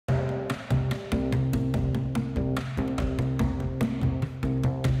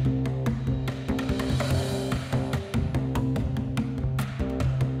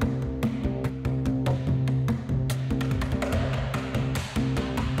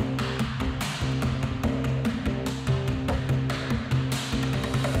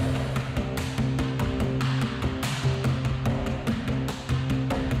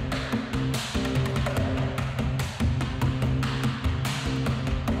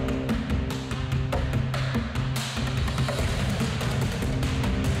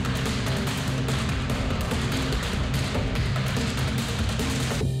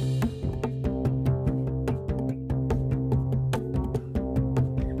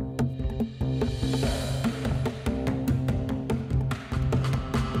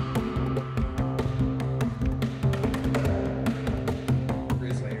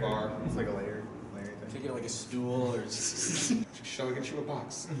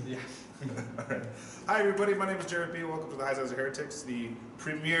Orks. Yeah. All right. Hi everybody, my name is Jared B. Welcome to the Highs Heretics, the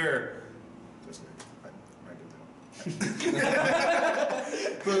premier...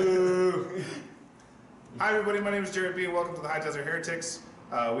 Boo! Hi everybody, my name is Jared B. Welcome to the High Desert Heretics.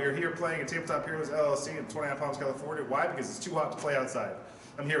 We are here playing at Tabletop Heroes L.L.C. in 29 Palms, California. Why? Because it's too hot to play outside.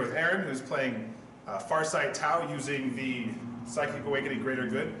 I'm here with Aaron, who's playing Farsight Tau using the Psychic Awakening Greater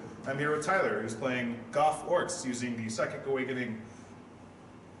Good. I'm here with Tyler, who's playing Goff Orks using the Psychic Awakening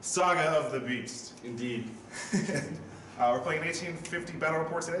Saga of the Beast. Indeed. We're playing an 1850 battle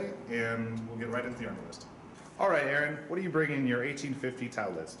report today, and we'll get right into the army list. All right, Aaron, what are you bringing in your 1850 Tau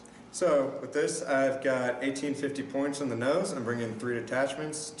list? So, with this, I've got 1850 points on the nose. I'm bringing 3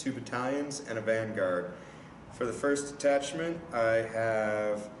 detachments, 2 battalions, and a vanguard. For the first detachment, I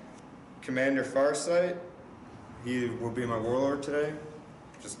have Commander Farsight. He will be my warlord today.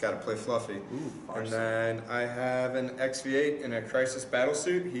 Just got to play fluffy. Ooh, and then I have an XV8 in a crisis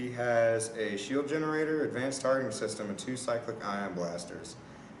battlesuit. He has a shield generator, advanced targeting system, and 2 cyclic ion blasters.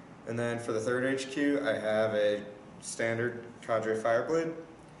 And then for the third HQ, I have a standard cadre fireblade.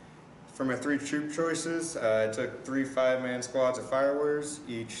 For my 3 troop choices, I took 3 5-man squads of fire warriors.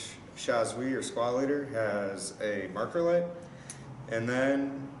 Each Shazwi or squad leader has a marker light. And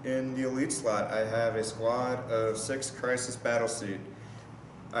then in the elite slot, I have a squad of 6 crisis battlesuit.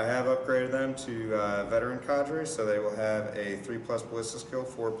 I have upgraded them to veteran cadre, so they will have a 3+ ballista skill,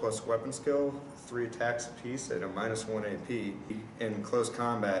 4+ weapon skill, 3 attacks apiece at a -1 AP in close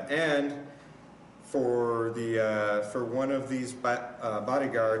combat. And for one of these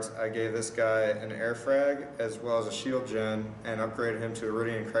bodyguards, I gave this guy an air frag as well as a shield gen and upgraded him to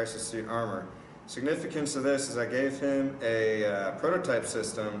Iridian crisis suit armor. Significance of this is I gave him a prototype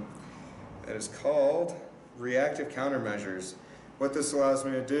system that is called reactive countermeasures. What this allows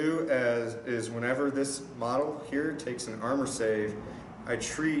me to do is whenever this model here takes an armor save, I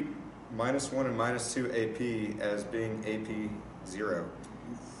treat -1 and -2 AP as being AP 0.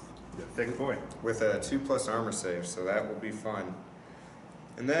 Take point. With a 2+ armor save, so that will be fun.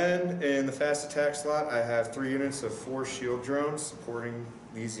 And then in the fast attack slot, I have 3 units of 4 shield drones supporting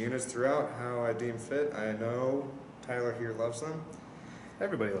these units throughout how I deem fit. I know Tyler here loves them.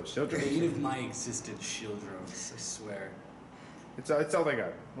 Everybody loves shield drones. 8 of my existed shield drones, I swear. It's all they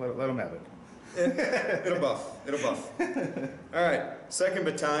got. Let them have it. It'll buff. It'll buff. All right. Second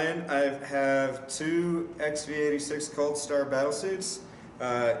battalion, I have 2 XV86 Cold Star battlesuits,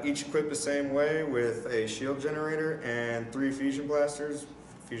 each equipped the same way with a shield generator and 3 fusion blasters.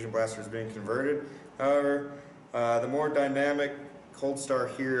 Fusion blasters being converted. However, the more dynamic Cold Star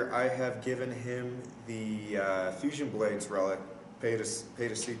here, I have given him the fusion blades relic. Paid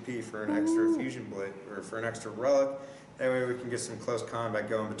a CP for an extra fusion blade or for an extra relic. That way we can get some close combat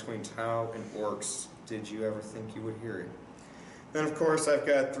going between Tau and Orks. Did you ever think you would hear it? Then of course I've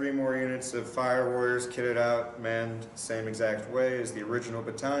got 3 more units of fire warriors kitted out, manned same exact way as the original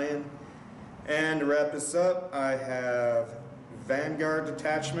battalion. And to wrap this up, I have vanguard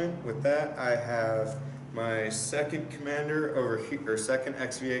detachment. With that, I have my second commander over here, or second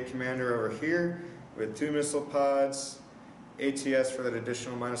XV8 commander over here, with 2 missile pods, ATS for that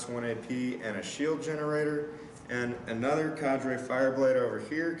additional -1 AP, and a shield generator. And another cadre fireblade over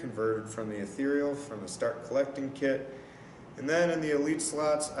here, converted from the ethereal from the start collecting kit. And then in the elite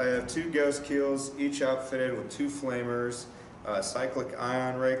slots, I have 2 ghost keels, each outfitted with 2 flamers, a cyclic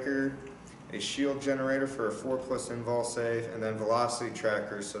ion raker, a shield generator for a 4+ invul save, and then velocity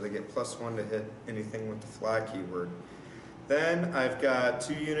trackers so they get +1 to hit anything with the fly keyword. Then I've got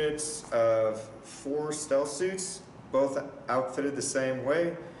 2 units of 4 stealth suits, both outfitted the same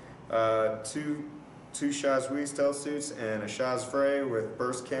way. Two Shazwi stealth suits and a Shazfrey with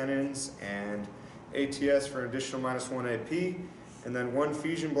burst cannons and ATS for an additional -1 AP, and then 1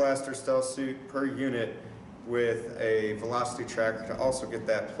 fusion blaster stealth suit per unit with a velocity tracker to also get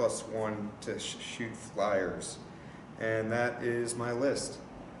that +1 to shoot flyers. And that is my list.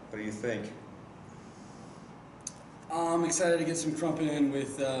 What do you think? I'm excited to get some crumping in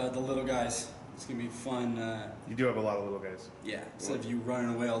with the little guys. It's going to be fun. You do have a lot of little guys. Yeah, instead of you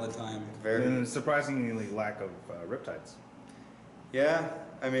running away all the time. And surprisingly lack of riptides. Yeah,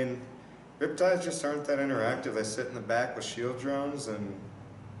 I mean, riptides just aren't that interactive. They sit in the back with shield drones and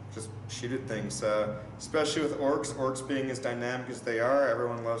just shoot at things. Especially with Orks. Orks being as dynamic as they are,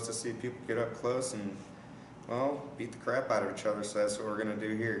 everyone loves to see people get up close and, well, beat the crap out of each other. So that's what we're going to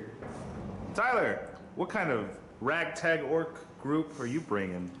do here. Tyler, what kind of ragtag orc group are you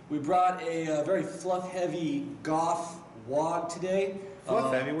bringing? We brought a very fluff-heavy Goff Wog today.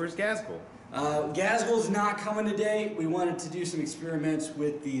 Fluff heavy, where's Gazgul? Gazgul's not coming today. We wanted to do some experiments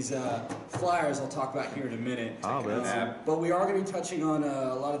with these flyers I'll talk about here in a minute. But we are going to be touching on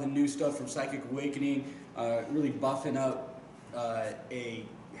a lot of the new stuff from Psychic Awakening, really buffing up a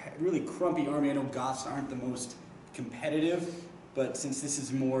really crumpy army. I know Goths aren't the most competitive, but since this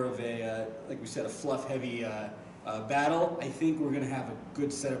is more of a, like we said, a fluff-heavy battle, I think we're going to have a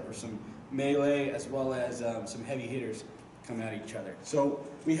good setup for some melee as well as some heavy hitters coming at each other. So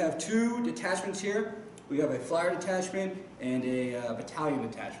we have two detachments here. We have a flyer detachment and a battalion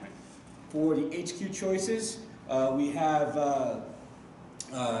detachment. For the HQ choices, we have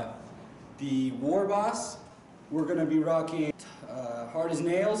the War Boss. We're going to be rocking Hard as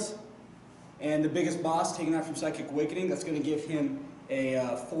Nails, and the biggest boss, taking that from Psychic Awakening. That's going to give him a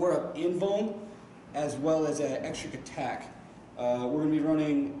 4-up invuln as well as an extra attack. We're going to be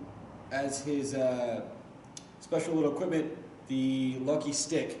running as his special little equipment, the Lucky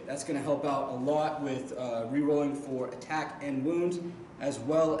Stick. That's going to help out a lot with rerolling for attack and wounds, as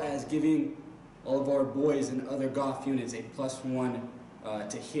well as giving all of our boys and other Goth units a +1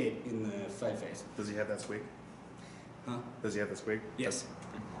 to hit in the fight phase. Does he have that squeak? Huh? Does he have the squeak? Yes.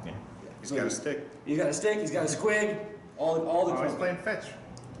 Yeah. He's got a stick. He's got a stick, he's got a squig, all the Oh, he's playing fetch.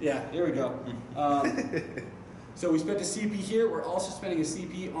 Yeah, here we go. So we spent a CP here. We're also spending a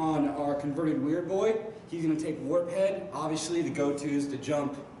CP on our converted Weird Boy. He's going to take Warp Head. Obviously, the go-tos to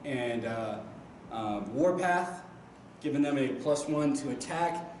jump and Warpath, giving them a +1 to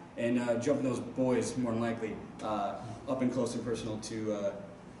attack, and jumping those boys, more than likely, up and close and personal to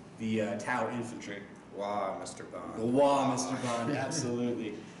the Tau Infantry. Wow, Mr. Bond. The Wah, Mr. Bond,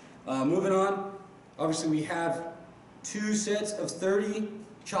 absolutely. Moving on, obviously we have 2 sets of 30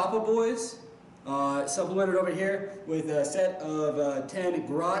 Choppa Boys, supplemented over here with a set of 10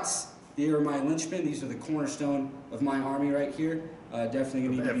 Grots. They are my linchmen. These are the cornerstone of my army right here. Definitely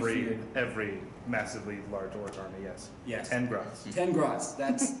going to need to be feared. Every massively large orc army, yes. Yes. 10 grots. 10 Grots.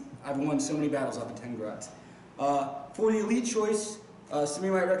 That's, I've won so many battles off of 10 Grots. For the elite choice, some of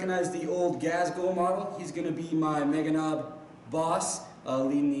you might recognize the old Gazgul model. He's going to be my Meganob boss,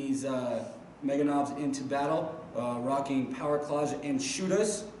 leading these Meganobs into battle, rocking Power Claws and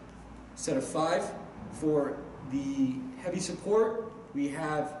Shootas, set of 5. For the heavy support, we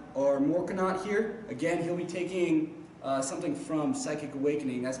have our Morkanaut here. Again, he'll be taking something from Psychic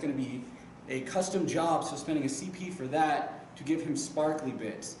Awakening. That's going to be a custom job, so spending a CP for that to give him sparkly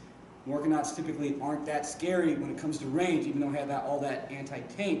bits. Morkanauts typically aren't that scary when it comes to range, even though he had all that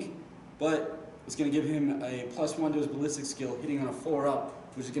anti-tank, but it's going to give him a +1 to his ballistic skill, hitting on a 4-up,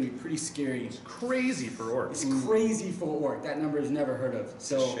 which is going to be pretty scary. It's crazy for orcs. It's crazy for orc. That number is never heard of.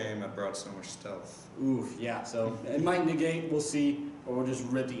 It's a shame I brought so much stealth. Oof, yeah. So it might negate, we'll see, or we'll just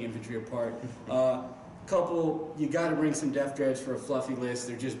rip the infantry apart. You got to bring some Death Dreads for a fluffy list.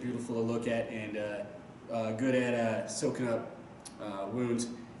 They're just beautiful to look at and good at soaking up wounds.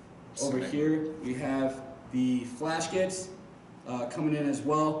 Over here, we have the Flash Gits coming in as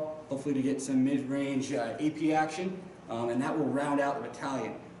well, hopefully to get some mid-range AP action, and that will round out the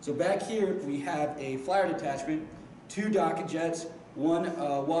battalion. So back here, we have a flyer detachment, 2 Docket Jets, 1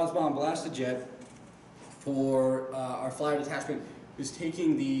 Wazbon Blaster Jet for our flyer detachment, who's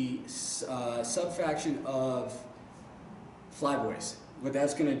taking the sub-faction of Flyboys. What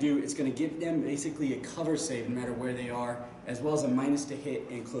that's going to do, it's going to give them basically a cover save no matter where they are, as well as a -to hit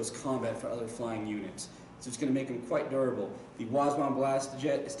in close combat for other flying units. So it's going to make them quite durable. The Wazbon Blast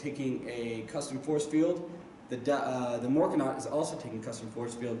Jet is taking a custom force field. The Morkanaut is also taking custom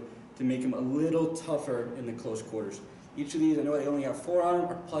force field to make him a little tougher in the close quarters. Each of these, I know they only have 4 on them,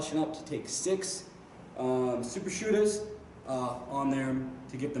 are plushing up to take 6 super shooters on them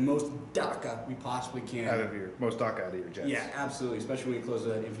to get the most DACA we possibly can. Most DACA out of your jets. Yeah, absolutely, especially when you close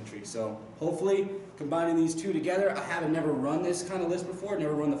the infantry. So hopefully, combining these 2 together, I haven't never run this kind of list before,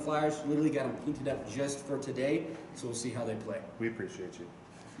 never run the flyers, literally got them painted up just for today, so we'll see how they play. We appreciate you.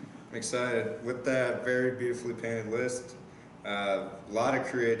 I'm excited. With that very beautifully painted list, a lot of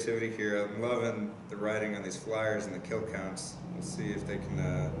creativity here. I'm loving the writing on these flyers and the kill counts. We'll see if they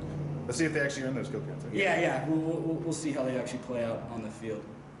can... Let's see if they actually earn those kill counts. Yeah, we'll see how they actually play out on the field.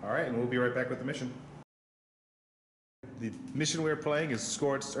 All right, and we'll be right back with the mission. The mission we're playing is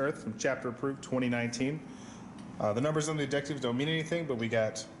Scorched Earth from Chapter Approved 2019. The numbers on the objectives don't mean anything, but we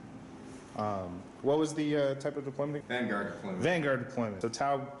got... what was the type of deployment? Vanguard deployment. Vanguard deployment. So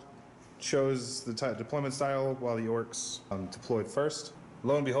Tau chose the deployment style while the Orcs deployed first.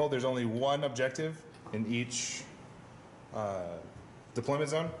 Lo and behold, there's only 1 objective in each deployment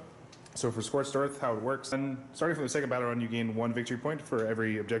zone. So for Scorched Earth, how it works, and starting from the second battle run, you gain 1 victory point for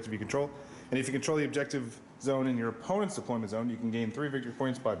every objective you control. And if you control the objective zone in your opponent's deployment zone, you can gain 3 victory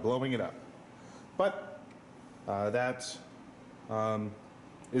points by blowing it up. but that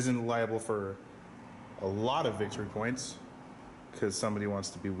isn't liable for a lot of victory points because somebody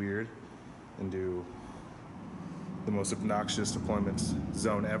wants to be weird and do the most obnoxious deployment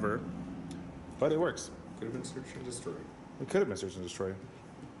zone ever. But it works. Could have been search and destroy. It could have been search and destroy,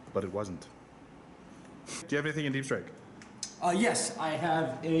 but it wasn't. Do you have anything in Deep Strike? Yes, I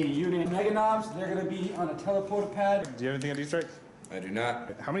have a unit Mega Knobs. They're going to be on a teleporter pad. Do you have anything in Deep Strike? I do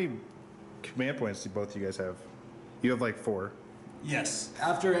not. How many command points do both you guys have? You have like 4. Yes.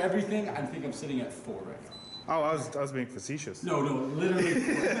 After everything, I think I'm sitting at 4 right now. Oh, I was being facetious. No, literally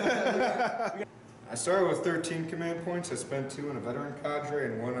 4. I started with 13 command points. I spent 2 on a veteran cadre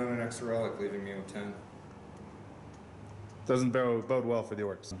and 1 on an extra relic, leaving me with 10. Doesn't bode well for the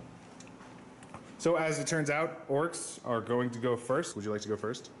Orks. So as it turns out, Orks are going to go first. Would you like to go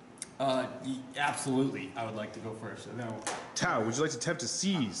first? Absolutely. I would like to go first. No. Tao, would you like to attempt to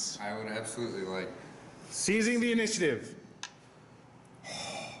seize? I would absolutely like. Seizing the initiative.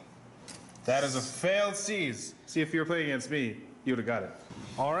 That is a failed seize. See, if you were playing against me, you would have got it.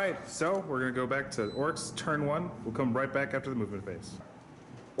 All right, so we're going to go back to Orks, turn 1. We'll come right back after the movement phase.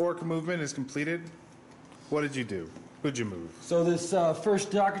 Ork movement is completed. What did you do? Who'd you move? So this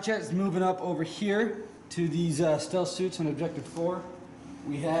first Docker jet is moving up over here to these stealth suits on objective 4.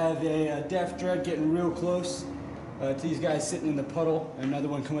 We have a Def Dread getting real close to these guys sitting in the puddle, and another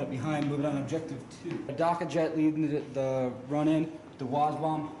one coming up behind, moving on objective 2. A Docker jet leading the run-in, the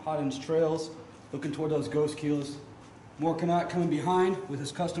Wazbomb, hot ends trails, looking toward those ghost keels. Morkanot coming behind with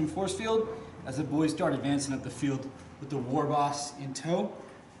his custom force field as the boys start advancing up the field with the War Boss in tow.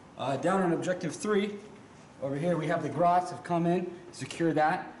 Down on objective 3, over here we have the Grots have come in, secure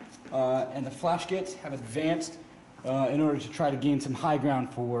that, and the Flash Gits have advanced in order to try to gain some high ground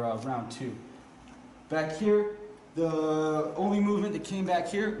for round 2. Back here, the only movement that came back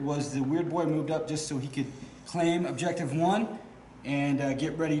here was the Weird Boy moved up just so he could claim objective 1 and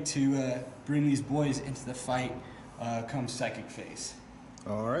get ready to bring these boys into the fight come psychic phase.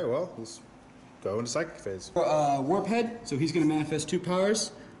 All right, well, let's go into psychic phase. Warphead, so he's going to manifest 2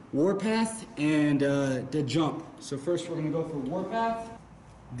 powers. Warpath and the jump. So first we're going to go for Warpath.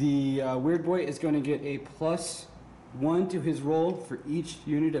 The Weird Boy is going to get a +1 to his roll for each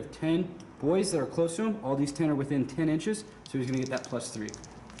unit of 10 boys that are close to him. All these 10 are within 10 inches, so he's going to get that +3.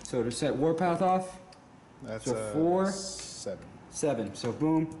 So to set Warpath off, That's so 4, 7. 7. So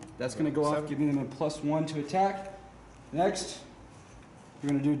boom, that's going to go off, 7. giving them a +1 to attack. Next, we're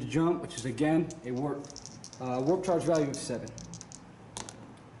going to do the jump, which is again a warp charge value of 7.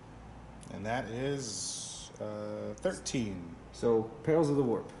 And that is 13. So Perils of the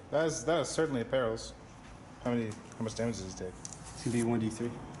Warp. That is certainly a perils. How much damage does he take? It's going to be 1d3.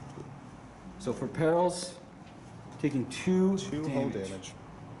 So for Perils, taking 2 whole damage.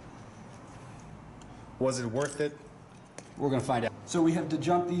 Was it worth it? We're going to find out. So we have to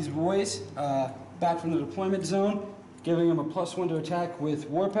jump these boys back from the deployment zone, giving them a +1 to attack with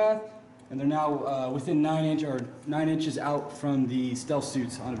Warpath, and they're now within 9 inches out from the stealth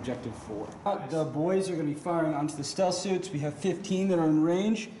suits on objective 4. The boys are going to be firing onto the stealth suits. We have 15 that are in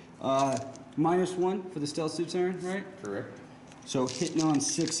range. -1 for the stealth suits, Aaron, right? Correct. So hitting on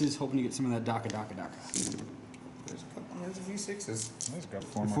 6s, hoping to get some of that Daka. There's a few 6s. He's got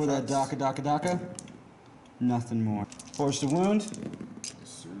 4 more Before that shots. Daka, nothing more. Force to wound.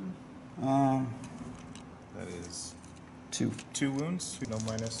 Yes, sir. That is 2. 2 wounds. No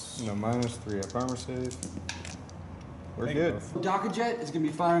minus. No minus, 3 up armor save. We're Thank you good. both. Daka Jet is going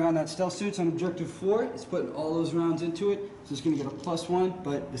to be firing on that stealth suits on objective 4. It's putting all those rounds into it, so it's going to get a +1,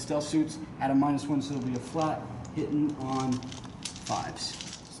 but the stealth suits at a -1, so it'll be a flat hitting on 5s.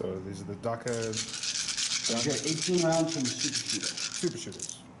 So these are the Daka So you get 18 rounds from the super shooter. super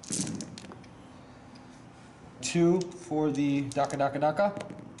shooters. 2 for the Daka.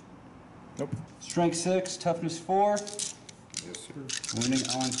 Nope. Strength 6, toughness 4, Yes, sir. wounding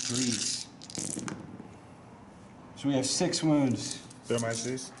on 3s. So we have 6 wounds. There minus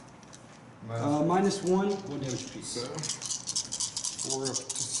these. -1 damage piece. So, 4 up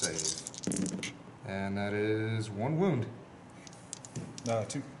to save. And that is 1 wound.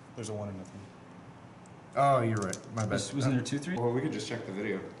 2. There's a 1 and nothing. Oh, you're right. My bad. Wasn't there 2, 3? Well, we could just check the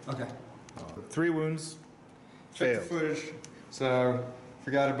video. Okay. 3 wounds. Check the Failed. footage. So,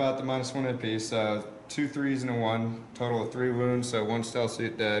 forgot about the -1 hit piece. 2 3s and a 1. Total of 3 wounds. So, 1 stealth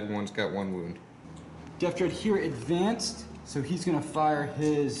suit dead. 1's got 1 wound. Def Dread here advanced, so he's going to fire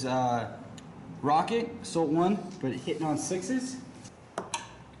his rocket, Assault 1, but hitting on 6s.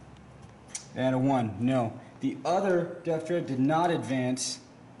 And a 1, no. The other Def Dread did not advance,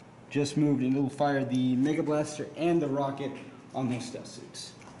 just moved, and it'll fire the Mega Blaster and the rocket on those stealth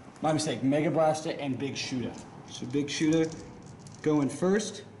suits. My mistake. Mega Blaster and Big Shooter. So Big Shooter going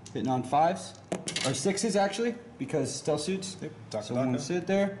first, hitting on 5s. Or 6s actually, because stealth suits. Yep. Daka So Daka. one sit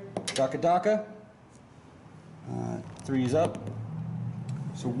there. Daka Daka. 3's up.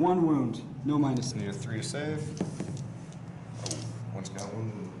 So 1 wound. No minus. Need a 3 to save. Oh, one's got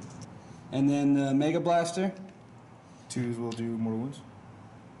 1. And then the Mega Blaster. 2s will do mortal wounds.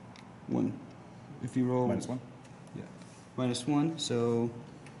 1. If you roll. -1. Yeah. -1. So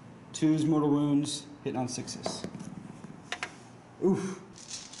 2's mortal wounds, hitting on 6s. Oof.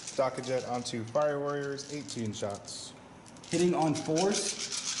 Daka Jet onto Fire Warriors, 18 shots. Hitting on 4s.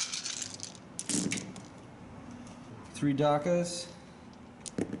 3 Dakas.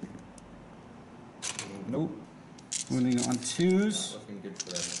 Nope. Wounding on 2s. Looking good for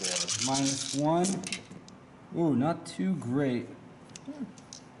that squad. -1. Ooh, not too great.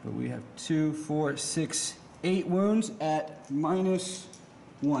 But we have 2, 4, 6, 8 wounds at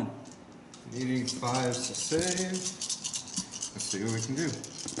 -1. Needing 5s to save. Let's see what we can do.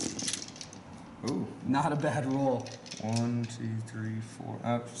 Ooh. Not a bad roll. 1, 2, 3,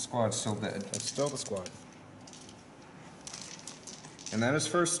 4. Squad's still dead. That's still the squad. And that is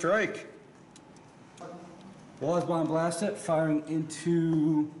first strike. Wallsbomb blast it, firing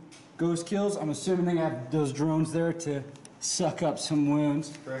into ghost kills. I'm assuming they have those drones there to suck up some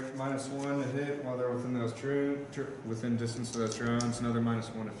wounds. Correct. -1 to hit while they're within those within distance of those drones. Another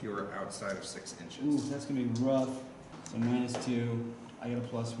 -1 if you are outside of 6 inches. Ooh, that's gonna be rough. So -2. I get a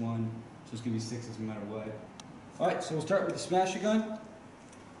 +1. So it's gonna be 6s no matter what. All right, so we'll start with the smasher gun.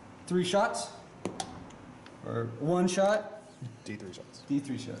 3 shots. Or 1 shot. D3 shots.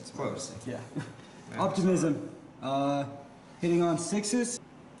 D3 shots. Close. Yeah. Optimism. Hitting on 6s.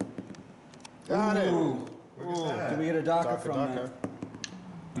 Got it. Ooh. Did we get a Daka Daka from Daka. that?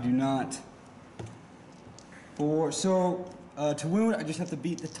 We do not. To wound, I just have to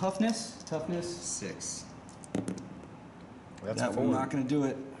beat the toughness. Toughness. 6. That's That a we're 4. not going to do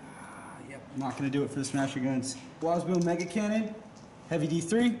it. Yep, not going to do it for the smasher guns. Wasboom Mega Cannon, heavy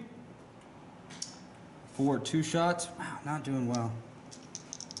D3. For 2 shots. Wow, not doing well.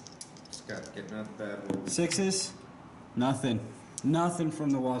 Scott getting out the bad rolls. 6s, nothing. Nothing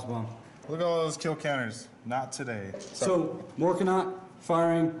from the Wasbomb. Look at all those kill counters. Not today. So, Morkanaut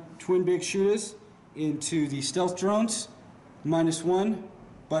firing twin big shooters into the stealth drones, -1,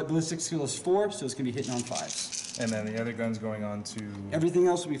 but ballistic skill is 4, so it's going to be hitting on 5s. And then the other gun's going on to... Everything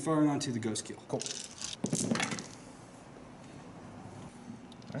else will be firing onto the ghost kill. Cool.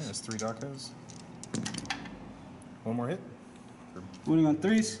 Alright, that's 3 Dakas. 1 more hit. Wounding on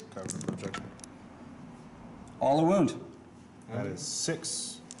 3s, Cover projection. all a wound. That is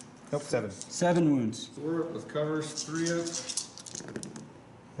 6. Nope, 7. 7 wounds. 4 with covers, 3 up.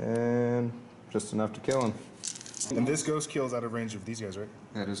 And just enough to kill him. And this ghost kills out of range of these guys, right?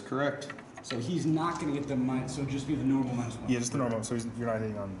 That is correct. So he's not going to get the minus, so just be the normal -1. Yeah, just the normal. So you're not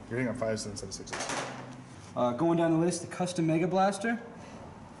hitting on 5s instead of 6s. Going down the list, the custom Mega Blaster.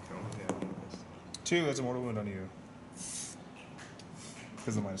 2, that's a mortal wound on you.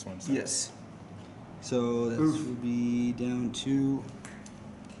 Because the -1. So. Yes. So that would be down to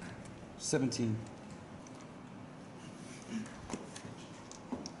 17.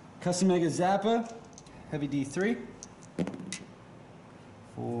 Custom Mega Zappa, heavy D3.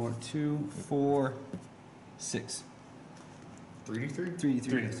 4, 2, 4, 6. 3d3?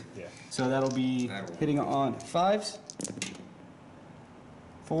 3. Yeah. So that'll be That'll- hitting on 5s.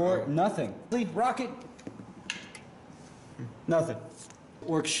 4, nothing. Lead rocket. Nothing.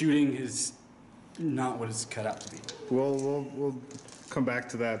 Orc shooting is not what it's cut out to be. We'll come back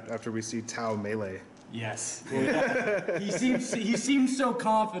to that after we see Tau melee. Yes. he seemed so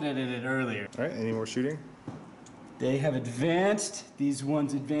confident in it earlier. All right, any more shooting? They have advanced. These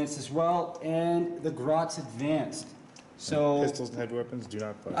ones advanced as well, and the Grots advanced. So Pistols and heavy weapons do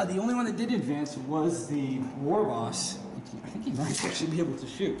not fire. the only one that did advance was the War Boss. I think he might actually be able to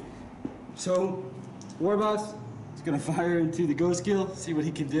shoot. So War Boss is going to fire into the Ghost Kill, see what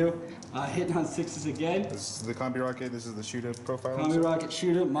he can do. Hitting on 6s again. This is the combi rocket. This is the shooter profile. Combi Rocket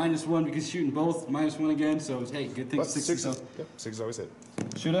shooter, -1 because shooting both, -1 again. So hey, good thing What? 6s. 6s. Yep, 6s always hit.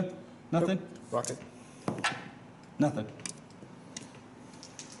 Shooter, nothing, Rocket. nothing.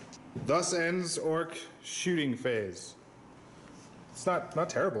 Thus ends Orc shooting phase. It's not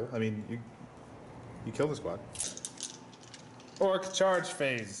terrible. I mean, you kill the squad. Orc charge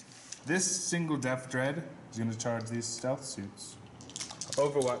phase. This single Death Dread is going to charge these stealth suits.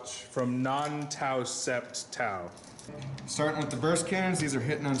 Overwatch from non-Tau Sept Tau. Starting with the burst cannons, these are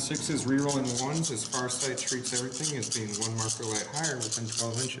hitting on 6s, rerolling 1s, as Farsight treats everything as being 1 marker light higher within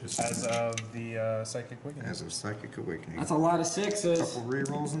 12 inches. As of the Psychic Awakening. As of Psychic Awakening. That's a lot of 6s. Couple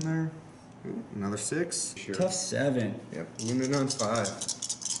rerolls in there. Ooh, another 6. Sure. Tough 7. Yep, wounded on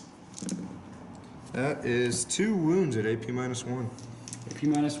 5. That is 2 wounds at AP -1. AP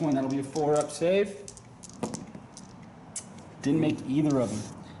 -1, that'll be a 4-up save. Didn't make either of them.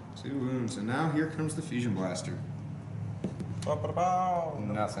 2 wounds, and now here comes the Fusion Blaster.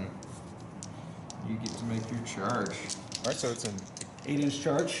 Nothing. You get to make your charge. Alright, so it's an 8-inch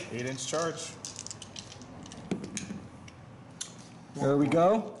charge. 8-inch charge. There we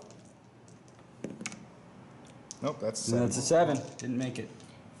go. Nope, that's And that's a 7. Didn't make it.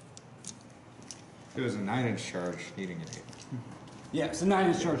 It was a 9-inch charge, needing an 8. Yeah, it's a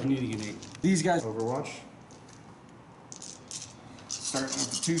 9-inch charge needing an 8. These guys. Overwatch. Starting with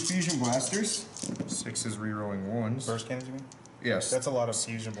the 2 Fusion Blasters. 6s rerolling 1s. Burst cannons, you mean? Yes. That's a lot of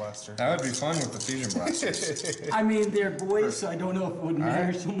Fusion Blaster. That would be fun with the Fusion Blasters. I mean, they're boys, so I don't know if it would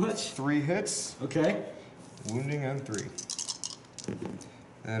matter so much. 3 hits. Okay. Wounding on 3.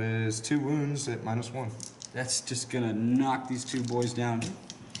 That is 2 wounds at -1. That's just gonna knock these 2 boys down.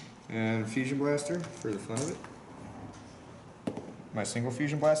 And Fusion Blaster for the fun of it. My single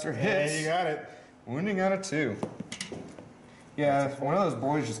Fusion Blaster hits. Hey, you got it. Wounding out of 2. Yeah, one of those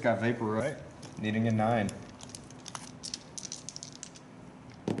boys just got vaporized. Right. Needing a 9.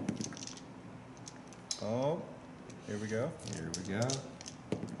 Oh, here we go. Here we go.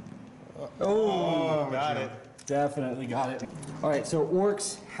 Oh, Got it. definitely got it. All right, so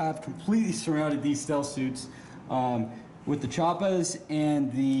Orks have completely surrounded these stealth suits with the Choppas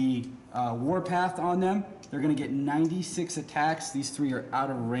and the Warpath on them. They're going to get 96 attacks. These 3 are out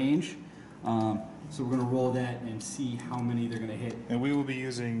of range. So we're going to roll that and see how many they're going to hit. And we will be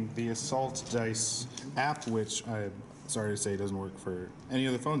using the Assault Dice app, which I'm sorry to say doesn't work for any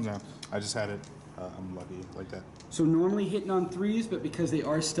other phones now. I just had it. I'm lucky like that. So normally hitting on 3s, but because they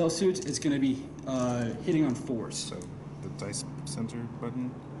are stealth suits, it's going to be hitting on 4s. So the Dice Center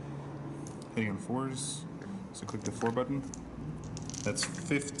button, hitting on 4s. So click the 4 button. That's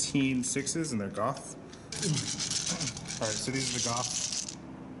 15 6s, and they're Goff. All right, so these are the Goff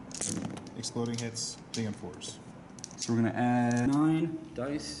exploding hits, hitting on 4s. So we're going to add 9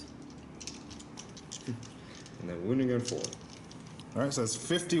 dice. And then wounding on 4. All right, so that's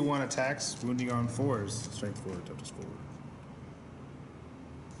 51 attacks, wounding on 4s. Strength 4, toughness 4.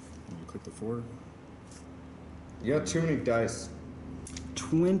 And you click the 4. You got too many dice.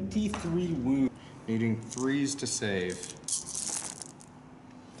 23 wounds. Needing 3s to save.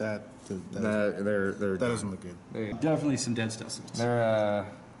 That They're doesn't look good. Definitely some dead stealth suits.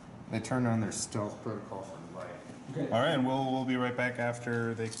 They turned on their stealth protocol for life. Okay. All right, and we'll be right back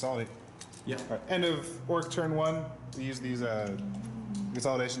after they consolidate. Yeah. All right, end of Orc turn 1. We use these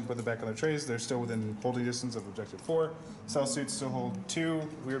consolidation to put them back on their trays. They're still within holding distance of objective 4. Cell suits still hold 2.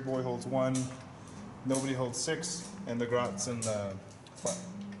 Weird Boy holds 1. Nobody holds 6. And the Grots and the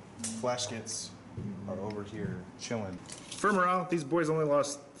Flashkits are over here chilling. For morale, these boys only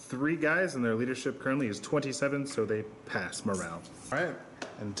lost 3 guys, and their leadership currently is 27, so they pass morale. All right,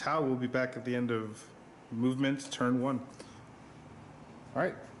 and Tau will be back at the end of movement turn 1. All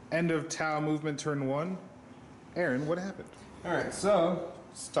right, end of Tau movement turn 1. Aaron, what happened? Alright, so,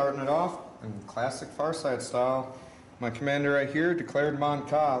 starting it off in classic Farsight style, my commander right here declared Mon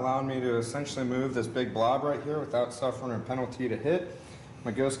Ka, allowing me to essentially move this big blob right here without suffering a penalty to hit.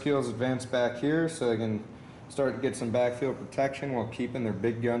 My Ghost Kills advance back here so they can start to get some backfield protection while keeping their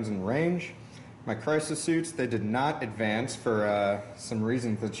big guns in range. My Crisis Suits, they did not advance for some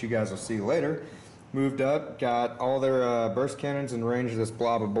reasons that you guys will see later. Moved up, got all their burst cannons in range of this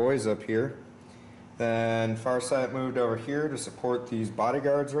blob of boys up here. Then Farsight moved over here to support these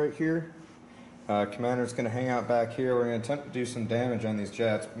bodyguards right here. Commander's going to hang out back here. We're going to attempt to do some damage on these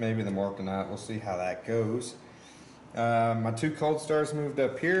jets, maybe them working out. We'll see how that goes. My 2 Cold Stars moved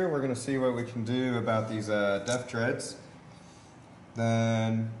up here. We're going to see what we can do about these Death Dreads.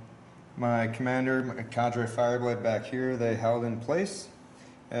 Then my commander, my Cadre Fireblade back here, they held in place,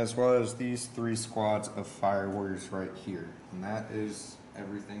 as well as these 3 squads of Fire Warriors right here. And that is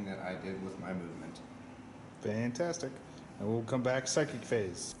everything that I did with my movement. Fantastic. And we'll come back psychic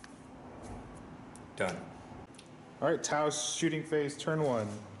phase. Done. All right, Tau's shooting phase turn 1.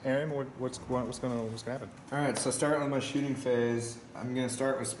 Aaron, what's gonna happen? Alright, so starting with my shooting phase, I'm going to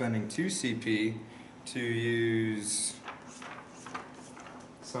start with spending 2 CP to use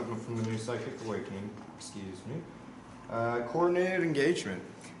something from the new Psychic Awakening, excuse me. Coordinated Engagement.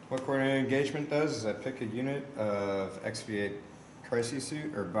 What Coordinated Engagement does is I pick a unit of XV8 Crisis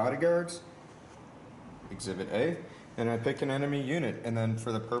Suit or bodyguards, Exhibit A, and I pick an enemy unit, and then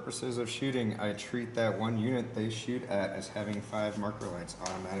for the purposes of shooting, I treat that one unit they shoot at as having 5 marker lights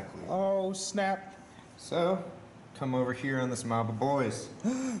automatically. Oh, snap. So, come over here on this mob of boys.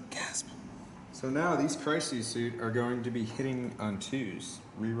 Gasp. So now these crises suit are going to be hitting on 2s,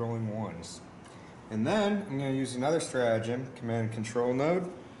 re-rolling 1s. And then I'm going to use another stratagem, command and control node.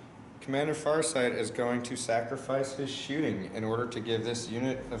 Commander Farsight is going to sacrifice his shooting in order to give this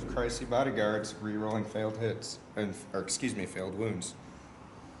unit of Crisis bodyguards re-rolling failed hits, failed wounds.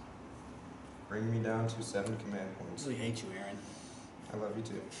 Bring me down to 7 command points. I really hate you, Aaron. I love you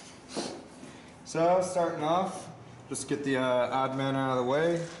too. So starting off, just get the odd man out of the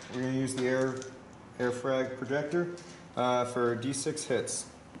way. We're going to use the air frag projector for D6 hits.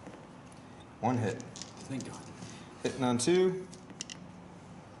 1 hit. Thank God. Hitting on 2.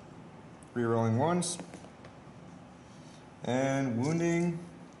 Rerolling 1s. And wounding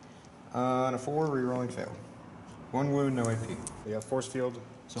on a 4, rerolling fail. 1 wound, no AP. We have force field.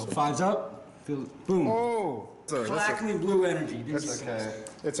 So 5's up. Feel, boom. Oh! Clackly blue energy. That's okay.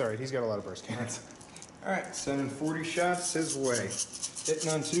 It's alright, he's got a lot of burst cannons. Alright, sending 40 shots his way. Hitting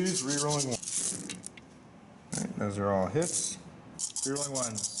on 2s, rerolling 1. Alright, those are all hits. Rerolling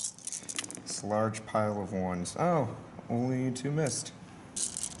 1s. It's a large pile of 1s. Oh, only 2 missed.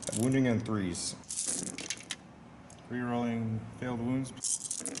 Wounding on 3s. Rerolling failed wounds.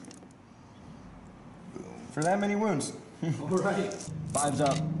 For that many wounds. All right. 5's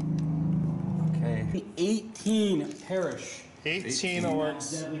up. Okay. 18 perish. 18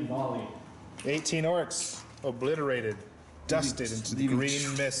 orcs. Deadly volley. 18 orcs. Obliterated. Dusted into the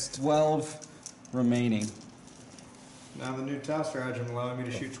green mist. 12 remaining. Now the new tau stratagem allowing me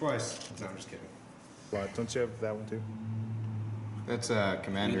to shoot twice. No, I'm just kidding. What? Don't you have that one too? That's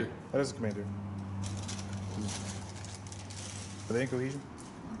commander. That is a commander. Are they in cohesion?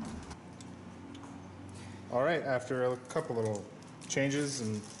 Alright, after a couple little changes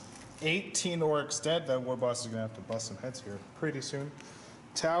and 18 orcs dead, that war boss is going to have to bust some heads here pretty soon.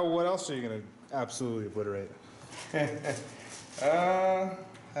 Tau, what else are you going to absolutely obliterate? Having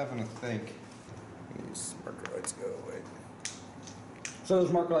a think. These marker lights go away. So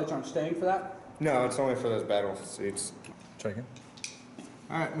those marker lights aren't staying for that? No, it's only for those battle suits. Try again.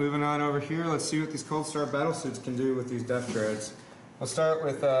 Alright, moving on over here. Let's see what these Cold Star battle suits can do with these Death Dreads. We'll start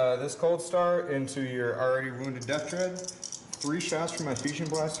with this Cold Star into your already wounded Death Dread. 3 shots from my fusion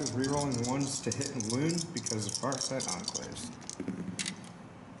blasters, rerolling 1s to hit and wound because of Farsight Enclaves.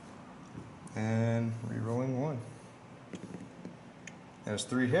 And rerolling 1. There's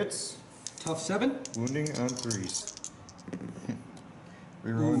 3 hits. Tough 7. Wounding on 3s.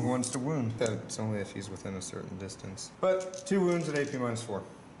 Rerolling 1s to wound. That's only if he's within a certain distance. But 2 wounds at AP -4.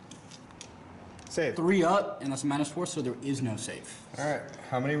 Save. 3 up, and that's a -4, so there is no save. Alright,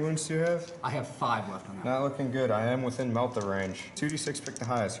 how many wounds do you have? I have 5 left on that. Not looking good. I am within Melta range. 2d6, pick the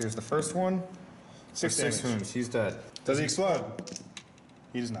highest. Here's the first one. 6 6 damage. wounds. He's dead. Does he explode?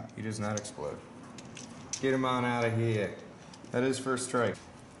 He does not. He does not explode. Get him on out of here. That is first strike.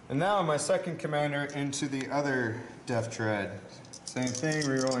 And now my second commander into the other Death Dread. Same thing,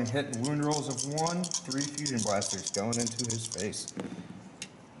 rerolling hit and wound rolls of 1, 3 fusion blasters going into his face.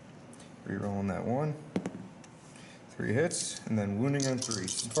 Rerolling that 1, 3 hits, and then wounding on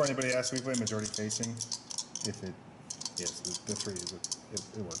 3s. Before anybody asks, we play majority facing. If it, yes, the 3 is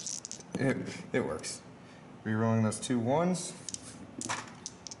it works. It works. Rerolling those 2 1s.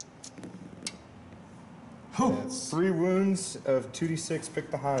 That's 3 wounds of 2d6,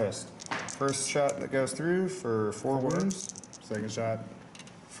 pick the highest. First shot that goes through for 4 wounds. Second shot.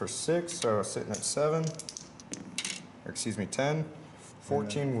 For 6, so sitting at 7. Or excuse me, 10.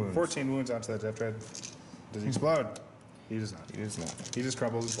 14 wounds. 14 wounds onto that Death Dread. Does he explode? He does not. He does not. He just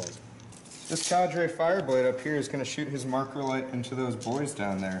crumbles and falls. This Cadre Fireblade up here is going to shoot his marker light into those boys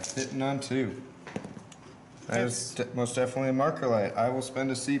down there, hitting on 2. That is most definitely a marker light. I will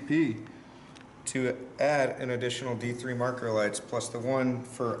spend a CP to add an additional D3 marker lights plus the 1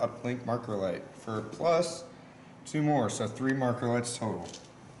 for uplink marker light for plus 2 more, so 3 marker lights total.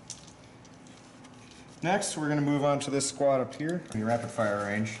 Next, we're going to move on to this squad up here, the rapid fire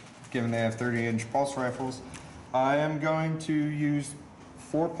range. Given they have 30-inch pulse rifles, I am going to use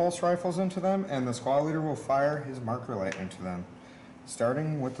 4 pulse rifles into them, and the squad leader will fire his marker light into them.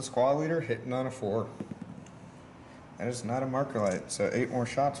 Starting with the squad leader hitting on a 4. That is not a marker light, so 8 more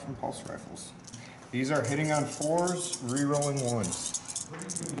shots from pulse rifles. These are hitting on 4s, re-rolling 1s.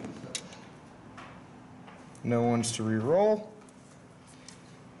 No 1s to re-roll.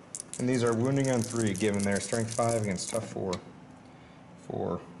 And these are wounding on 3, given their strength 5 against tough 4.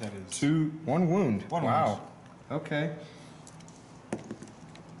 4. That is 2, 1 wound. One wow. Okay.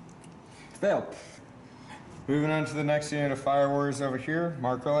 Fail. Moving on to the next unit of Fire Warriors over here.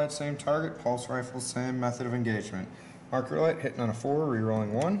 Marker light, same target. Pulse rifle, same method of engagement. Marker light hitting on a 4,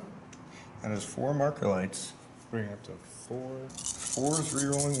 rerolling 1. That is 4 marker lights. Bring it up to 4. 4s,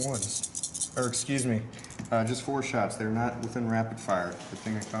 rerolling 1s. Or excuse me, just 4 shots. They're not within rapid fire. Good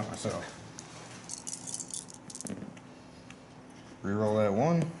thing I caught myself. Reroll that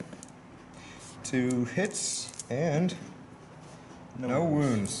 1. 2 hits and no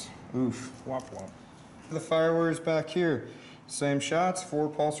wounds. Oof. Womp womp. The Fire Warriors back here. Same shots, 4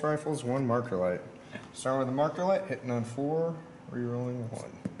 pulse rifles, 1 marker light. Start with the marker light, hitting on 4, rerolling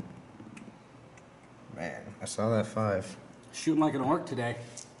 1. Man, I saw that 5. Shooting like an orc today.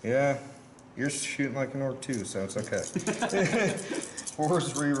 Yeah, you're shooting like an orc too, so it's okay.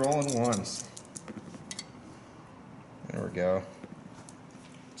 4s, rerolling 1s. There we go.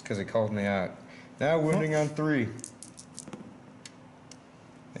 It's because he called me out. Now wounding on 3.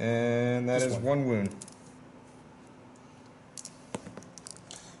 And that is 1 wound.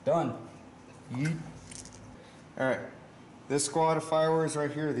 Done. Yeet. Alright, this squad of Fire Warriors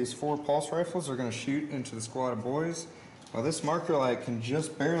right here, these 4 pulse rifles are going to shoot into the squad of boys. Well, this marker light can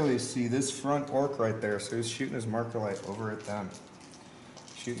just barely see this front orc right there, so he's shooting his marker light over at them.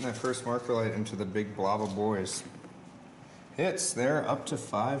 Shooting that first marker light into the big blob of boys. Hits there, up to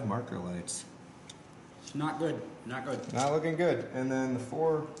 5 marker lights. It's not good. Not good. Not looking good. And then the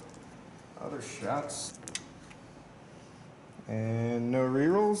 4 other shots. And no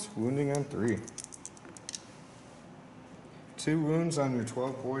rerolls, wounding on 3. 2 wounds on your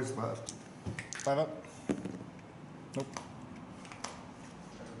 12 boys left. 5 up. Nope.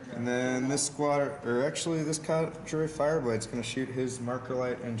 And then this squad, or actually this cadre Fireblade's going to shoot his marker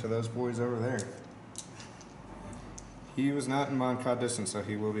light into those boys over there. He was not in Mon-Cod distance, so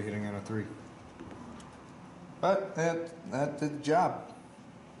he will be hitting on a 3. But that did the job.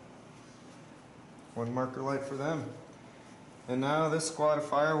 1 marker light for them. And now this squad of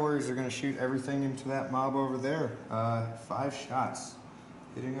Fire Warriors are going to shoot everything into that mob over there. 5 shots.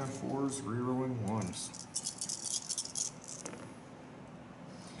 Hitting on 4s, rerolling 1s.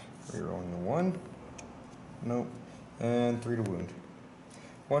 Rerolling the 1. Nope. And 3 to wound.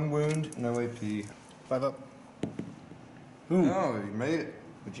 1 wound, no AP. 5 up. Oh, you made it.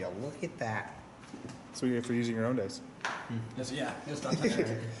 Would you look at that? So you get for using your own dice. Yes, yeah. It's not touching,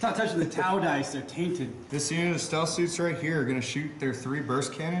 not touching the Tau dice. They're tainted. This unit of stealth suits right here are going to shoot their 3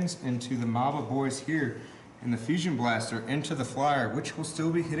 burst cannons into the mob of boys here, and the fusion blaster into the flyer, which will still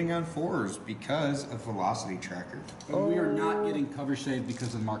be hitting on 4s because of velocity tracker. And we are not getting cover save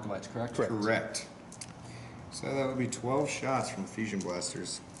because of the marker lights, correct? Correct. So that would be 12 shots from fusion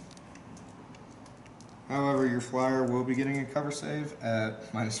blasters. However, your flyer will be getting a cover save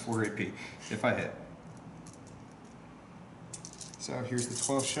at -4 AP if I hit. So here's the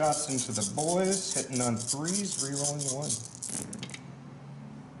 12 shots into the boys, hitting on 3s, rerolling 1.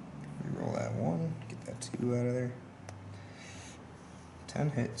 Reroll that 1, get that 2 out of there.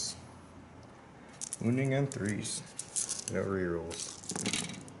 10 hits. Wounding on 3s. No rerolls.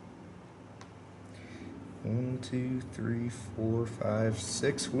 1, 2, 3, 4, 5,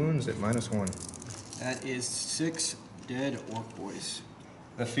 6 wounds at -1. That is 6 dead orc boys.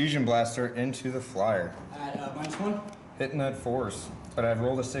 The fusion blaster into the flyer. At -1? Hitting at 4s, but I've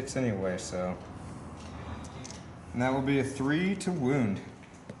rolled a 6 anyway, so. And that will be a 3 to wound.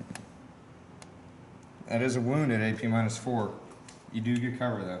 That is a wound at AP -4. You do get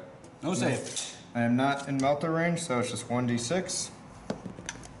cover though. No save. I am not in melter range, so it's just 1d6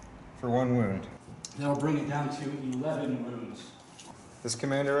 for 1 wound. That'll bring it down to 11 wounds. This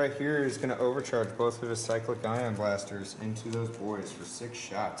commander right here is going to overcharge both of his cyclic ion blasters into those boys for 6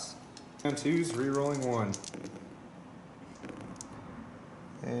 shots. And 2s, rerolling 1.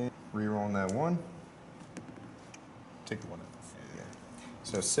 And rerolling that 1. Take the 1 up. Yeah.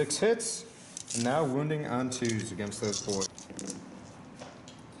 So 6 hits, and now wounding on 2s against those boys.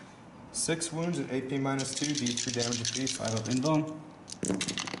 6 wounds at AP -2, D3 damage apiece. I don't. And bone.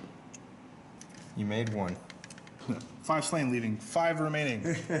 You made 1. 5 slain, leaving 5 remaining.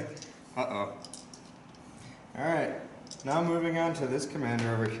 Uh-oh. Alright, now moving on to this commander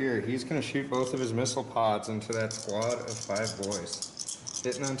over here. He's going to shoot both of his missile pods into that squad of 5 boys.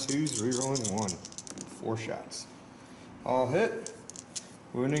 Hitting on 2s, rerolling 1. 4 shots. All hit.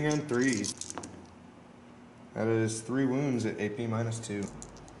 Wounding on 3s. That is 3 wounds at AP -2.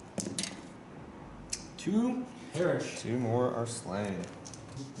 2 perish. 2 more are slain.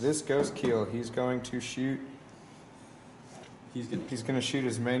 This Ghost Keel, he's going to shoot. He's going to shoot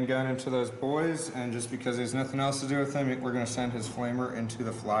his main gun into those boys, and just because there's nothing else to do with him, we're going to send his flamer into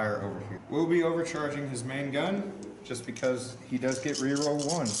the flyer over here. We'll be overcharging his main gun just because he does get reroll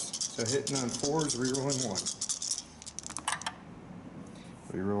 1s. So hitting on 4s, rerolling 1.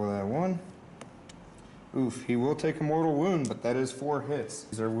 Reroll that 1. Oof, he will take a mortal wound, but that is 4 hits.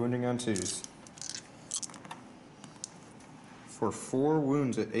 These are wounding on 2s. For 4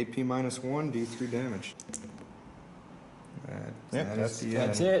 wounds at AP -1, D3 damage. That's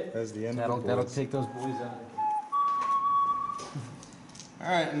it. That's the end. That'll take those boys out.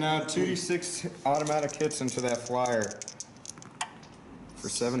 Alright, now 2d6 automatic hits into that flyer for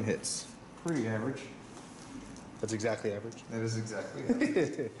 7 hits. Pretty average. That's exactly average. That is exactly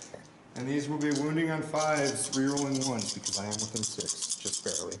average. And these will be wounding on 5s, rerolling 1s, because I am within 6, just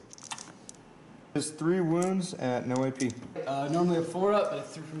barely. There's 3 wounds at no AP. Normally a 4 up, but a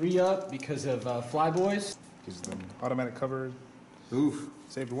 3 up because of Flyboys. Gives them automatic cover. Oof.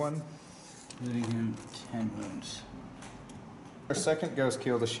 Saved 1. Losing him 10 wounds. Our second ghost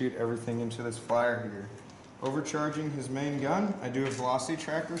kill to shoot everything into this flyer here. Overcharging his main gun. I do a velocity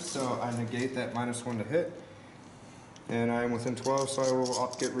tracker, so I negate that -1 to hit. And I am within 12, so I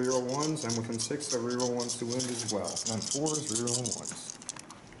will get reroll 1s. I'm within 6, so reroll 1s to wound as well. On 4s, rerolling 1s.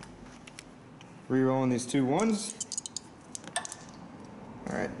 Rerolling these 2 1s.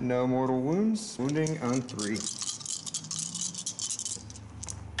 Alright, no mortal wounds. Wounding on 3.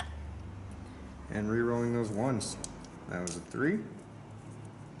 And rerolling those 1s. That was a 3.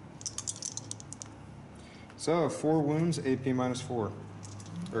 So, 4 wounds, AP -4.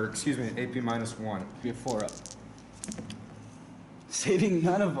 Or, excuse me, AP -1. Be a 4 up. Saving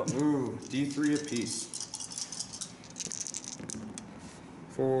none of them. Ooh, D3 apiece.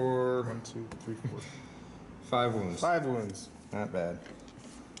 For 1, 2, 3, 4. 5 wounds. 5 wounds. Not bad.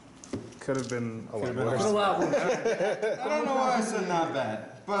 Could have been a lot Put a worse. lot more. I don't know why I said not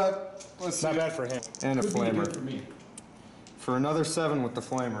bad, but let's see. Not bad for him. And a Could be flamer. good for me. For another 7 with the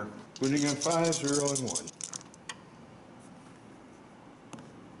flamer. Wounding on 5s, rerolling 1.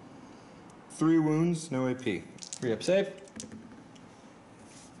 3 wounds, no AP. 3 up save.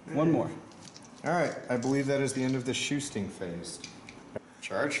 1 more. Alright, I believe that is the end of the shooting phase.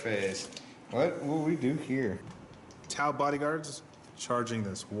 Charge phase. What will we do here? Tau bodyguards charging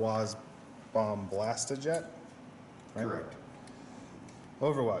this Waz bomb blastojet. Right? Correct.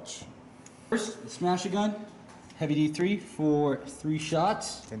 Overwatch. First, smash a gun. Heavy D3 for 3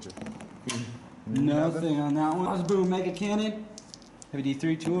 shots. Injured. Nothing on that one. Osboom Mega Cannon. Heavy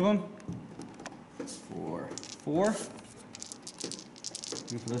D3, 2 of them. For 4.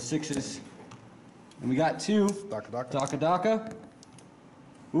 Go for those 6s. And we got 2. Daka. Daka.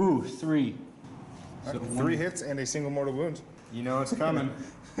 Ooh, 3. So 3 hits and a single mortal wound. You know it's coming.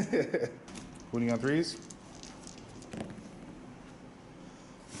 Wounding on 3s.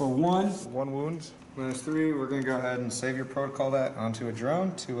 For 1. 1 wound. -3, we're going to go ahead and save your protocol that onto a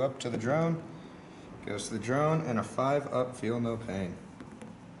drone. 2 up to the drone. Goes to the drone, and a 5 up, feel no pain.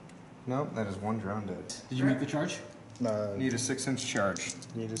 Nope, that is 1 drone dead. Did you make the charge? Need a 6-inch charge.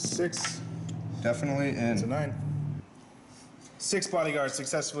 Need a 6. Definitely It's a in. 9. 6 bodyguards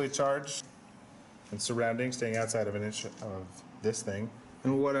successfully charged and surrounding, staying outside of an inch of this thing.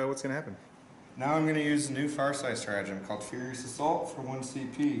 And what's going to happen? Now I'm going to use a new Farsight stratagem called Furious Assault for 1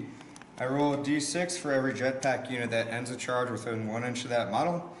 CP. I roll a d6 for every jetpack unit that ends a charge within 1 inch of that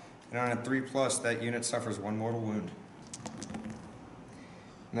model, and on a 3+, that unit suffers 1 mortal wound.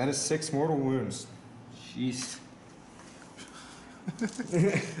 And that is 6 mortal wounds. Jeez.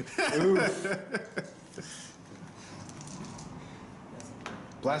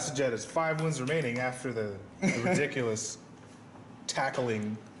 Blastojet has 5 wounds remaining after the ridiculous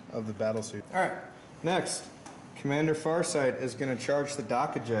tackling of the battlesuit. Alright, next. Commander Farsight is going to charge the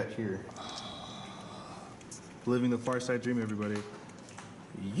Daka-Jet here. Living the Farsight dream, everybody.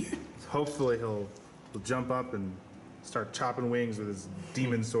 Hopefully he'll jump up and start chopping wings with his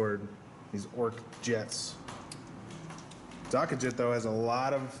demon sword, these orc jets. Daka-Jet, though, has a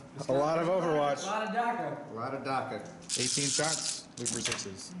lot of Overwatch. A lot of Daka. A lot of Daka. 18 shots, look for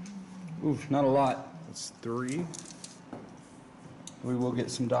 6s. Oof, not a lot. That's 3. We will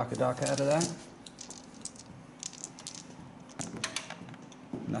get some Daka out of that.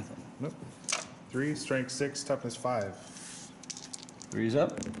 Nothing. Nope. 3, strength 6, toughness 5. 3's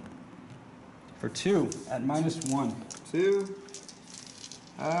up. For 2 at -1. 2.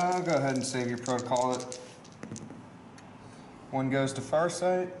 I'll go ahead and save your protocol. 1 goes to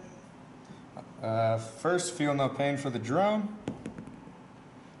Farsight. First, feel no pain for the drone.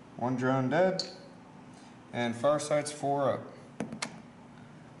 1 drone dead. And Farsight's 4 up.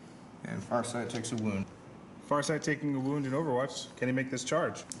 And Farsight takes a wound. Farsight taking a wound in Overwatch. Can he make this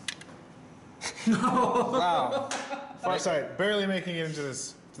charge? Wow. Farsight barely making it into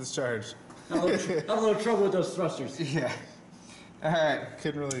this charge. I have a little trouble with those thrusters. Yeah. All right.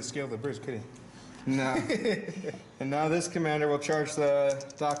 Couldn't really scale the bridge, could he? No. And now this commander will charge the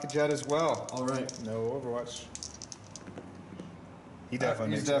Daka Jet as well. All right. No Overwatch. He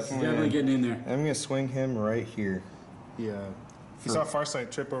definitely He's makes it. definitely Getting in there. I'm going to swing him right here. Yeah. He saw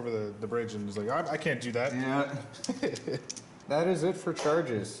Farsight trip over the bridge and was like, I can't do that. Yeah. That is it for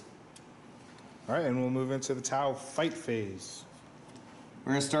charges. All right, and we'll move into the Tau fight phase.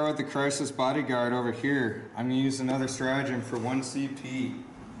 We're going to start with the Crisis Bodyguard over here. I'm going to use another stratagem for 1 CP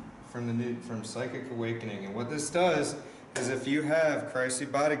from Psychic Awakening. And what this does is if you have Crisis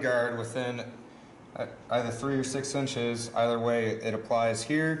Bodyguard within either 3 or 6 inches, either way it applies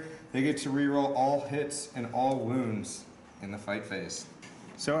here, they get to reroll all hits and all wounds in the fight phase.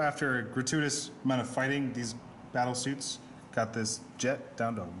 So after a gratuitous amount of fighting, these battle suits got this jet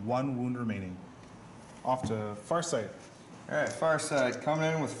down to 1 wound remaining. Off to Farsight. All right, Farsight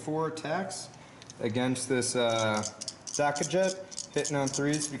coming in with 4 attacks against this Daka Jet, hitting on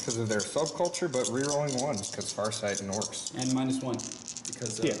 3s because of their subculture, but rerolling 1s because Farsight and Orks. And -1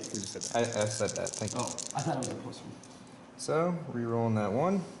 because Yeah, we just said that. I said that, thank you. Oh, I thought it was a +1. So, rerolling that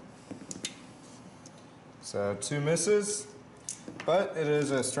 1. So, 2 misses, but it is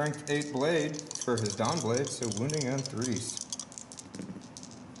a strength 8 blade for his Dawn Blade, so wounding on 3s.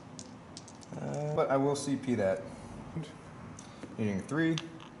 But I will CP that. Needing 3,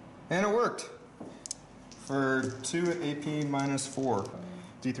 and it worked for 2 AP -4.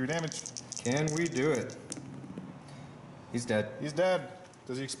 D3 damage. Can we do it? He's dead. He's dead.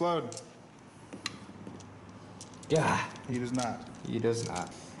 Does he explode? Yeah. He does not. He does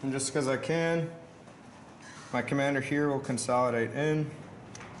not. And just because I can, my commander here will consolidate in,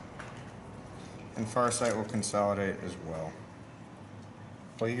 and Farsight will consolidate as well.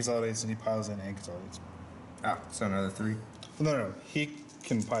 Well, he consolidates and he piles in and consolidates. Ah, so another 3. No. He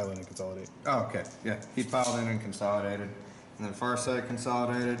can pile in and consolidate. Oh, okay. Yeah, he piled in and consolidated, and then Farsight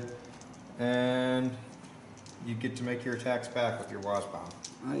consolidated, and you get to make your attacks back with your Wasp Bomb.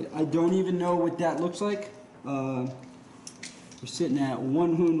 I don't even know what that looks like. We're sitting at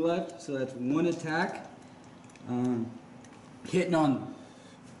 1 wound left, so that's 1 attack. Hitting on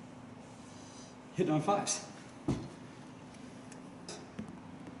 5s.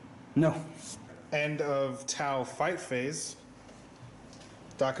 No. End of Tau fight phase.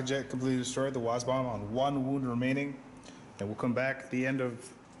 Daka Jet completely destroyed the Wasp Bomb on 1 wound remaining. And we'll come back at the end of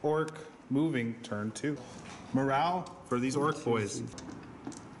Orc moving turn 2. Morale for these Orc boys.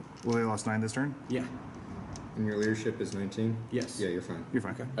 Well, they lost 9 this turn. Yeah. And your leadership is 19? Yes. Yeah, you're fine. You're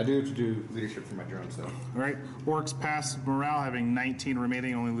fine. Okay. I do have to do leadership for my drones, though. All right. Orcs pass morale, having 19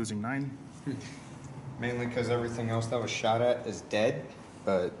 remaining, only losing 9. Mainly because everything else that was shot at is dead.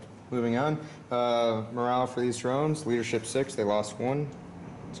 But moving on. Morale for these drones, leadership 6, they lost 1.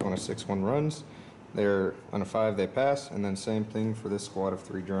 So on a 6-1 runs. They're on a 5, they pass. And then same thing for this squad of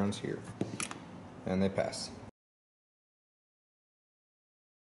 3 drones here. And they pass.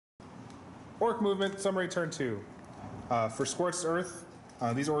 Orc movement, summary turn 2. For Scorched Earth,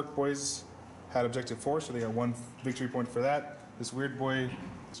 these Orc boys had objective 4, so they got 1 victory point for that. This weird boy,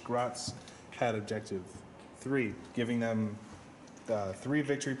 Grotz, had objective 3, giving them 3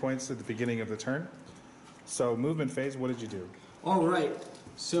 victory points at the beginning of the turn. So movement phase, what did you do? All right.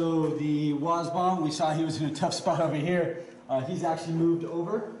 So the Wasbomb, we saw he was in a tough spot over here. He's actually moved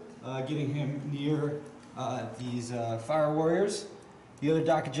over, getting him near these Fire Warriors. The other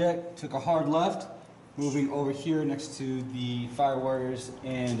Daka Jet took a hard left, moving over here next to the Fire Warriors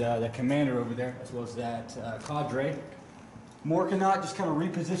and the commander over there, as well as that cadre. Morkanaut just kind of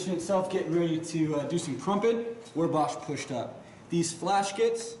repositioned itself, getting ready to do some crumpet. Warbosh pushed up. These flash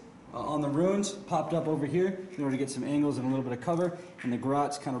kits on the ruins popped up over here in order to get some angles and a little bit of cover, and the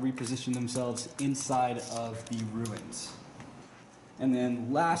Grots kind of repositioned themselves inside of the ruins. And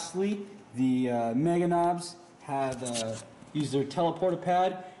then lastly, the Meganobs have used their teleporter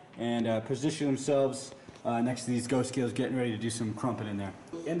pad and positioned themselves next to these ghost skills, getting ready to do some crumpet in there.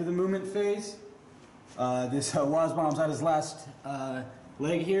 End of the movement phase. This Wasbomb's at his last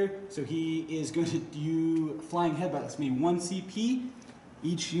leg here, so he is going to do flying headbutt. That's me 1 CP.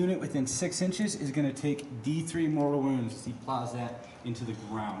 Each unit within 6 inches is going to take D3 mortal wounds as he plows that into the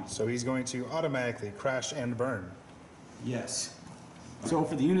ground. So he's going to automatically crash and burn. Yes. So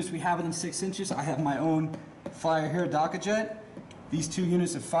for the units we have within 6 inches, I have my own Fire here, Daka Jet, these 2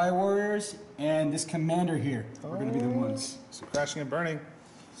 units of Fire Warriors, and this commander here are going to be the ones. So crashing and burning.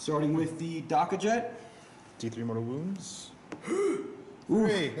 Starting with the Daka Jet. D3 mortal wounds. Ooh,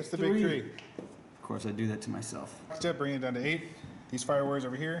 3, that's the big 3. Of course, I do that to myself. Step, bringing it down to 8. These Fire Warriors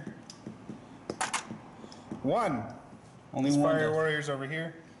over here. 1. Only These one. Fire Warriors over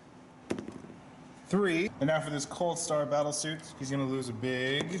here. 3. And now for this Cold Star battle suit, he's going to lose a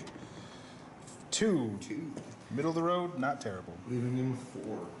big 2. Middle of the road, not terrible. Leaving him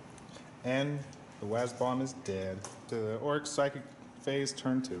 4. And the Waz bomb is dead. To the Orcs Psychic Phase,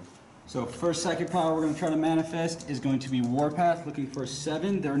 turn 2. So first psychic power we're going to try to manifest is going to be Warpath, looking for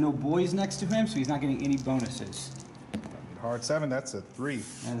 7. There are no boys next to him, so he's not getting any bonuses. Hard 7, that's a 3.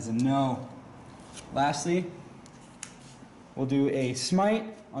 That is a no. Lastly, we'll do a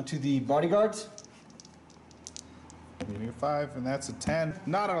smite onto the bodyguards. Leaving a 5, and that's a 10.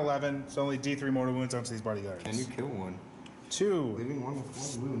 Not an 11, so only D3 mortal wounds onto these bodyguards. Can you kill one? 2. Leaving one with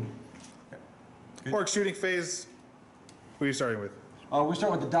 1 wound. Orc shooting phase. Who are you starting with? We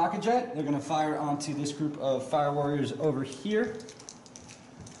start with the Daka Jet. They're going to fire onto this group of fire warriors over here.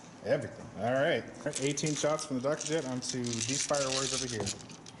 Everything. All right. 18 shots from the Daka Jet onto these fire warriors over here.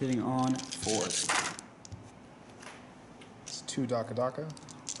 Hitting on 4. It's 2 Daka Daka.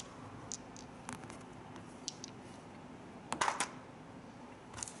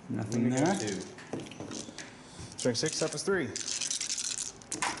 Nothing there. 2. Strength 6, toughness 3.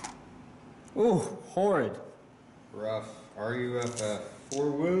 Ooh, horrid. Rough. RUF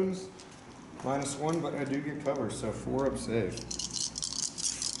 4 wounds, -1, but I do get cover, so 4 up save.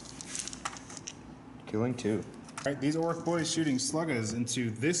 Killing 2. All right, these Orc boys shooting sluggas into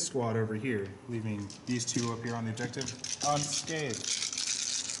this squad over here, leaving these 2 up here on the objective unscathed.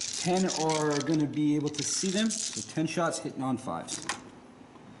 10 are going to be able to see them, so 10 shots hitting on 5s.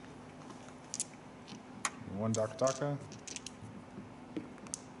 1 Daka Daka.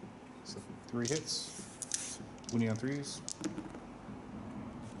 So 3 hits. Wounding on 3s.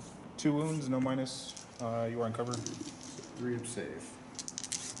 2 wounds, no minus. You are on cover. 3 up save.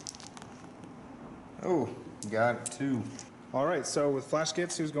 Oh, got 2. All right, so with flash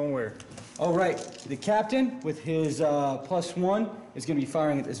kits, who's going where? All right, the captain with his +1 is going to be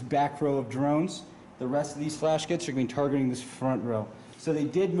firing at this back row of drones. The rest of these flash kits are going to be targeting this front row. So they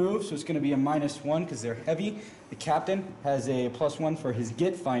did move, so it's going to be a -1 because they're heavy. The captain has a +1 for his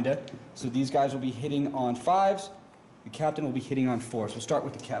Git Finder, so these guys will be hitting on 5s. The captain will be hitting on 4s. So we'll start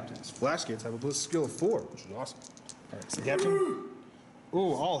with the captains. Flash kits have a bliss skill of 4, which is awesome. All right, so the captain.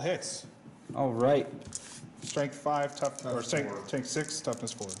 Ooh, all hits. All right. Strength 5, Toughness 6,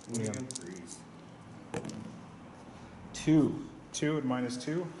 toughness 4. Wounding on 3s. 2. 2 at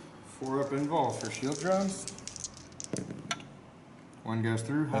 -2. 4 up involved for shield drones. 1 goes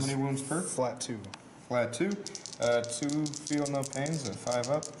through. How many wounds per? Flat 2. Flat 2. 2 feel no pains and 5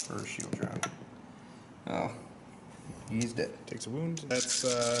 up for shield drone. Oh, he's dead. Takes a wound. That's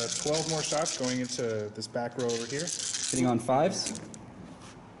 12 more shots going into this back row over here. Hitting on 5s.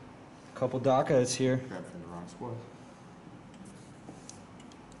 Couple Dakas here. Grabbed from the wrong squad.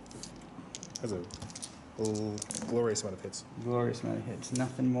 Has a little glorious amount of hits. Glorious amount of hits.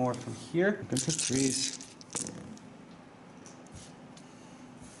 Nothing more from here. Good for 3s.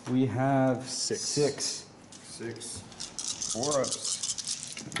 We have 6. 6. 6. 4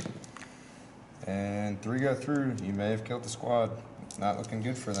 ups. And 3 go through. You may have killed the squad. It's not looking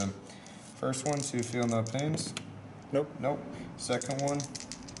good for them. First one, 2 feel no pains. Nope. Nope. Second one.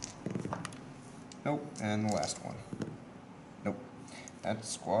 Nope. And the last one. Nope. That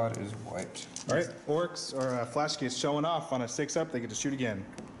squad is wiped. All right, Orcs or flash kits showing off on a 6 up. They get to shoot again.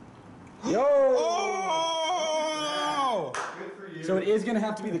 Yo! Oh! Good for you. So it is going to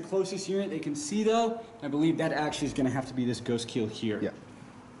have to be the closest unit they can see, though. I believe that actually is going to have to be this ghost kill here. Yeah.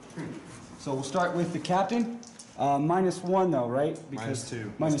 So we'll start with the captain. -1 though, right?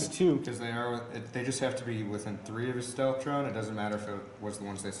 -2. -2. Because they just have to be within 3 of his stealth drone. It doesn't matter if it was the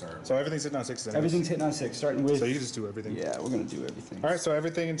ones they started. So everything's hitting on 6. anyways. Everything's hitting on 6, starting with... So you can just do everything. Yeah, we're going to do everything. All right, so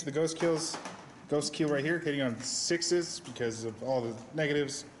everything into the ghost kills. Ghost kill right here, hitting on 6s because of all the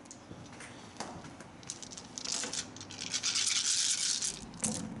negatives.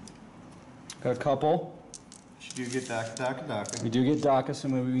 Got a couple. You do get Daka. We do get Daka, so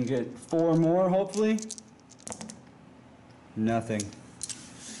maybe we can get 4 more, hopefully. Nothing.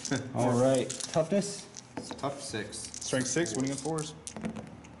 All right. Toughness? It's tough 6. Strength 6, winning on 4s.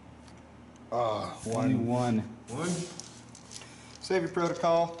 21. 1. Save your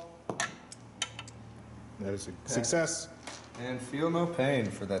protocol. That is a success. And feel no pain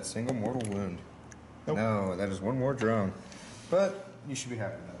for that single mortal wound. Nope. No, that is 1 more drone. But you should be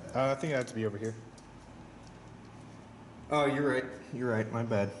happy about that. I think it had to be over here. Oh, you're right. You're right. My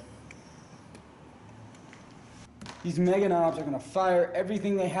bad. These Mega Knobs are going to fire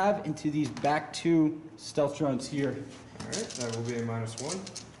everything they have into these back 2 stealth drones here. Alright, that will be a -1.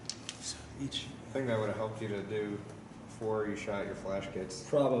 So each. I think that would have helped you to do before you shot your flash kits.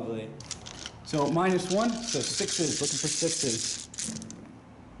 Probably. So -1, so 6s, looking for 6s.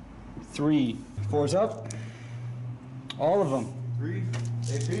 3. 4's up. All of them. 3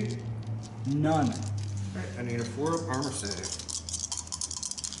 AP. None. Alright, I need a 4-up armor save.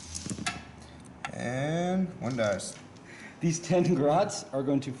 And 1 dice. These 10 grots are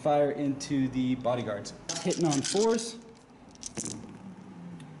going to fire into the bodyguards. Hitting on 4s. It's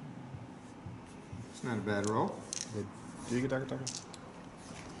not a bad roll. Do you get Daka Taka?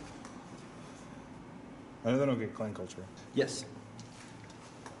 I know they don't get clan culture. Yes.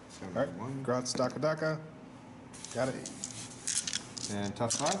 Alright, Grots Daka Daka. Got it. And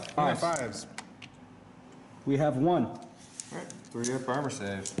tough 5. Five. 5s. We have 1. Alright, 3-up armor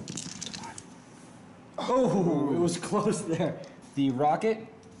save. Oh, it was close there. The rocket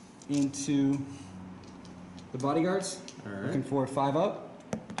into the bodyguards. Alright. Looking for 5 up.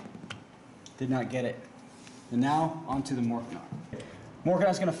 Did not get it. And now onto the Morkanaut.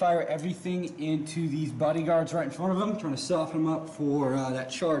 Morkanaut's going to fire everything into these bodyguards right in front of him, trying to soften them up for that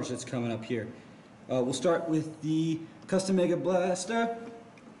charge that's coming up here. We'll start with the Custom Mega Blaster.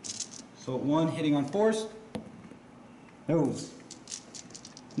 So 1 hitting on 4s. No.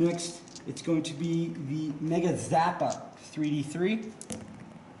 Next, it's going to be the Mega Zappa 3D3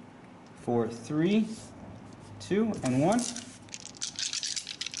 for 3, 2, and 1.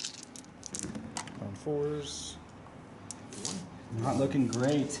 On 4s. Not looking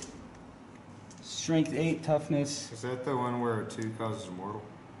great. Strength 8, toughness. Is that the one where a 2 causes a mortal?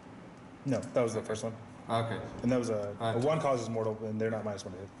 No, that was the first one. Okay. And that was a 1 causes mortal, and they're not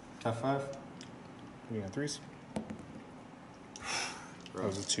 -1 to hit. Tough 5? Moving on 3s. That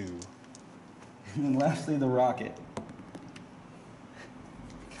was a 2. And lastly, the rocket.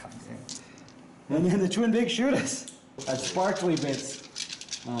 God damn. And then the twin big shooters. That sparkly bits.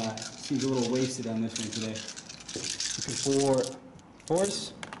 Seems a little wasted on this one today. Looking for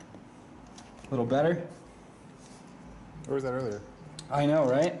 4s. A little better. Where was that earlier? I know,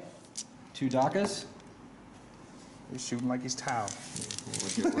 right? 2 Dakas. He's shooting like he's Tau.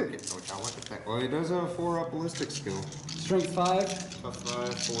 Well, he does have a 4-up ballistic skill. Strength 5. Tough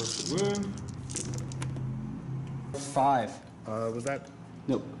 5, 4 to wound. 5. Was that?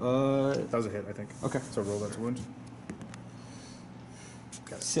 Nope. That was a hit, I think. Okay. So roll that to wound.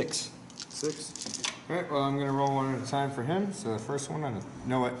 6. 6. Alright, well, I'm going to roll 1 at a time for him. So the first one, on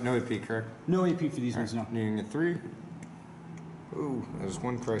no AP, correct? No AP for these ones, no. Needing a 3. Ooh, there's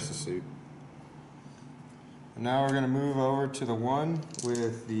 1 crisis suit. And now we're going to move over to the one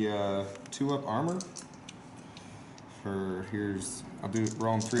with the 2-up armor. I'll do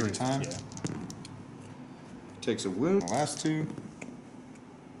roll them 3 at a time. Yeah. Takes a wound. The last 2.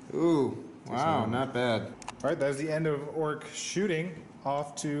 Ooh, wow, not bad. All right, that is the end of Orc shooting.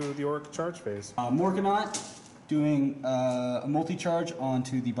 Off to the Orc charge phase. Morkanaut doing a multi-charge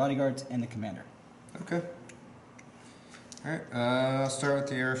onto the bodyguards and the commander. Okay. Alright, I'll start with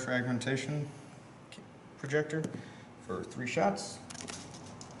the air fragmentation projector for 3 shots.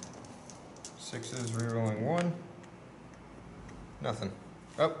 6s, rerolling 1. Nothing.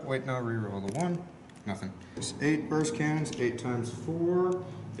 Oh, wait, no, reroll the 1. Nothing. It's 8 burst cannons, 8 times 4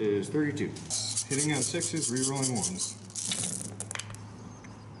 is 32. Hitting on 6s, rerolling 1s.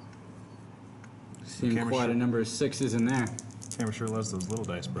 Seeing quite a number of 6s in there. Camera sure loves those little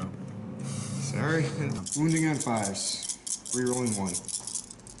dice, bro. Sorry. Wounding on 5s, rerolling 1.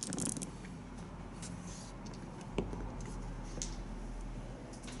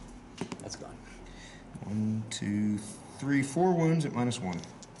 That's gone. 1, 2, 3, 4 wounds at -1.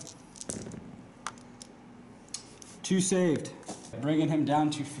 2 saved, bringing him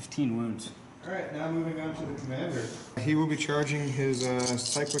down to 15 wounds. Alright, now moving on to the commander. He will be charging his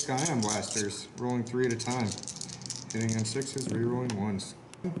cyclic ion blasters, rolling 3 at a time. Hitting on 6s, rerolling 1s.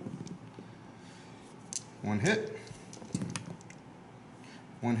 1 hit.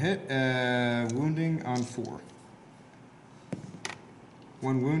 1 hit, wounding on 4.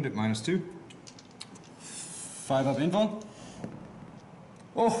 1 wound at -2. 5 up info.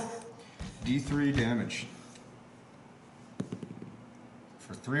 Oh! D3 damage.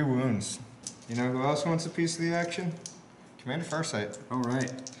 For 3 wounds. You know who else wants a piece of the action? Commander Farsight.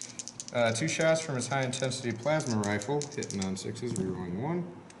 Alright. 2 shots from his high-intensity plasma rifle, hitting on 6s, rerolling 1.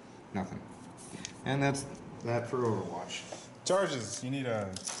 Nothing. And that's that for Overwatch. Charges. You need a.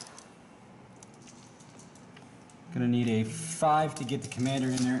 Gonna need a 5 to get the commander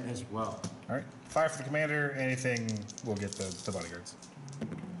in there as well. All right. 5 for the commander. Anything will get the bodyguards.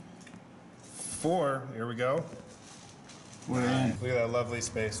 4. Here we go. We're in. Look at that lovely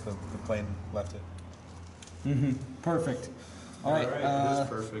space the plane left it. Mm-hmm. Perfect. Alright, it is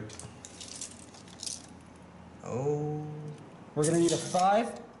perfect. Oh. we're gonna need a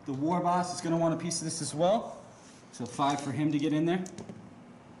 5. The war boss is gonna want a piece of this as well. So 5 for him to get in there.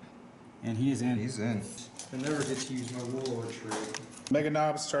 And he is in. He's in. I never get to use my warlord trait. Mega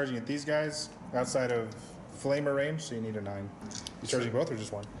Knob's charging at these guys outside of flamer range, so you need a 9. You charging both or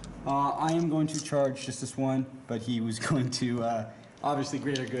just one? I am going to charge just this one, but he was going to obviously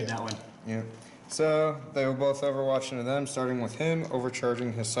Greater Good that one. Yeah. So they will both overwatch into them, starting with him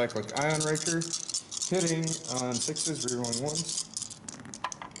overcharging his Cyclic Ion Raker, hitting on 6s, rerolling 1s.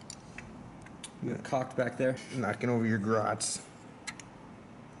 You got cocked back there. Knocking over your grots.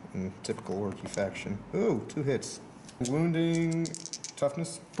 In typical Orky faction. Ooh, 2 hits. Wounding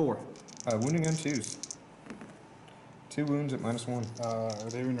toughness. 4. Wounding on 2s. 2 wounds at -1. Are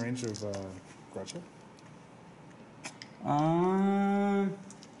they in range of Gotcha? I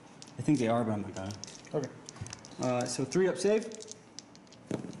think they are, but I'm not gonna. Okay. So 3 up save.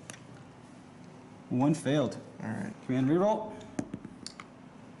 1 failed. Alright. Command reroll.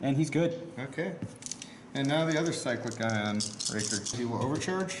 And he's good. Okay. And now the other Cyclic Ion Raker. He will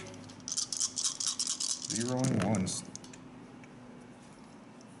overcharge. Rerolling 1s.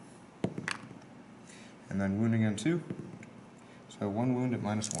 And then wounding on 2. So 1 wound at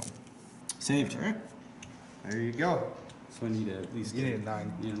 -1. Saved. Alright. There you go. So I need at least. You need a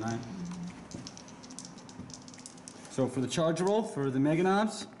 9. Need a 9. So for the charge roll for the Mega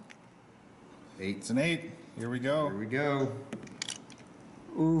Knobs. 8. It's an 8. Here we go. Here we go.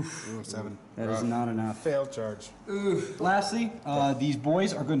 Oof. Ooh, 7. That is not enough. Failed charge. Lastly, these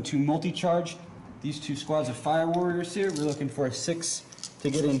boys are going to multi-charge these 2 squads of Fire Warriors here. We're looking for a 6 to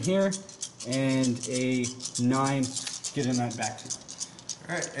get in here and a 9 to get in that back to.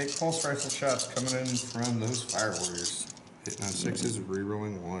 Alright, 8 pulse rifle shots coming in from those Fire Warriors. Hitting on 6s,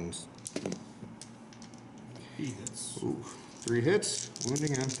 rerolling 1s. He hits. Ooh. 3 hits,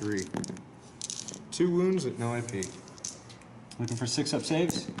 wounding on 3. 2 wounds at no IP. Looking for 6 up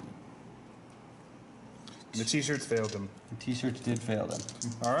saves. The t-shirts failed them. The t-shirts did fail them.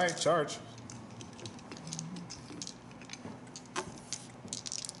 All right, charge.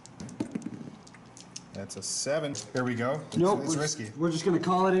 That's a 7. Here we go. Nope, It's risky. We're just going to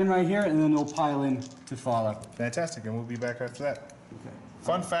call it in right here, and then we'll pile in to follow. Fantastic, and we'll be back after that. Okay.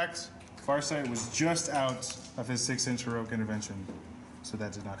 Fun fact, Farsight was just out of his 6-inch heroic intervention, so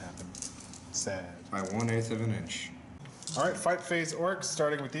that did not happen. Sad. By 1/8 of an inch. All right, fight phase Orcs,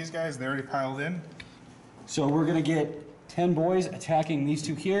 starting with these guys. They already piled in. So we're going to get 10 boys attacking these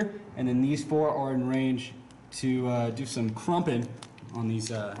 2 here, and then these 4 are in range to do some crumping on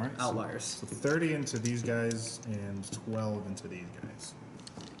these outliers. So 30 into these guys and 12 into these guys.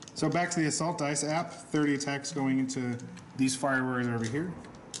 So back to the Assault Dice app. 30 attacks going into these Fire Warriors over here.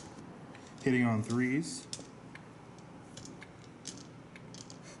 Hitting on 3s.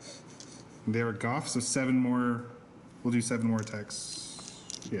 They're Goff, so 7 more. We'll do 7 more attacks.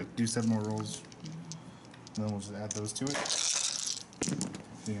 Yeah, do 7 more rolls. And then we'll just add those to it.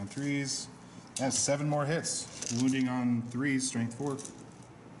 Hitting on 3s. That's 7 more hits. Wounding on 3s, strength 4. All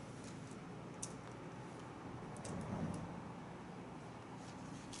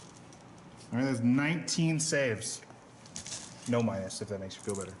right, that's 19 saves. No minus, if that makes you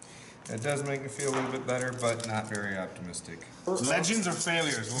feel better. It does make me feel a little bit better, but not very optimistic. Legends or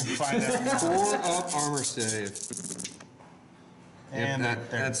failures? We'll find out. 4 up armor save. And Yep,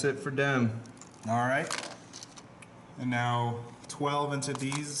 that's it for them. all right. And now 12 into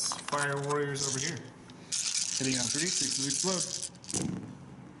these Fire Warriors over here. Hitting on 3, 6 to explode.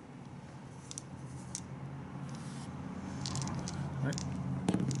 All right.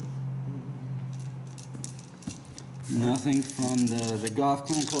 Nothing from the Goff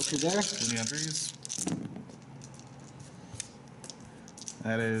clan culture there. Hitting on 3s.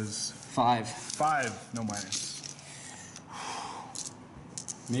 That is 5. 5, no minus.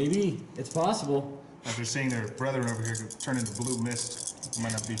 Maybe. It's possible. After seeing their brethren over here turn into blue mist,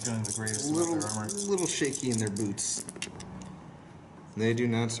 might not be feeling the greatest about their armor. Little shaky in their boots. They do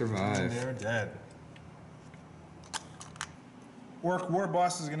not And survive. they're dead. Orc War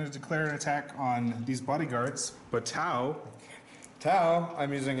Boss is going to declare an attack on these bodyguards, but Tau,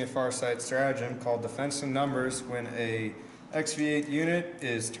 I'm using a Farsight stratagem called Defense in Numbers. When a XV8 unit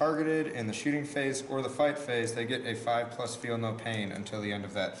is targeted in the shooting phase or the fight phase, they get a 5+ feel no pain until the end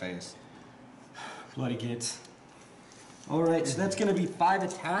of that phase. Bloody kids. Alright, so that's going to be 5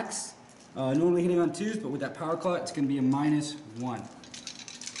 attacks. Normally hitting on 2s, but with that power claw, it's going to be a -1.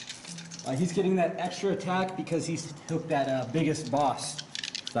 He's getting that extra attack because he took that biggest boss,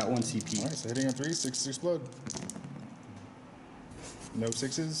 that 1 CP. all right, so hitting on 3, 6 to explode. No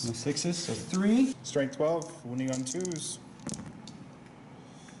 6s. No 6s, so 3. Strength 12, wounding on 2s.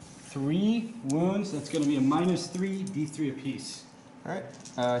 3 wounds, that's going to be a -3, D3 apiece. Alright,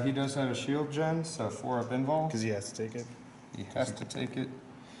 he does have a shield gen, so 4 up invul. Because he has to take it. He has to take it.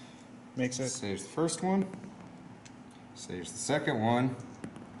 Makes it. Saves the first one. Saves the second one.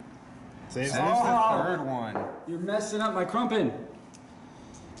 Saves Saves it. the third one. You're messing up my crumpin.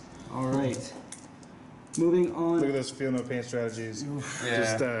 All right. Moving on. Look at those feel no pain strategies.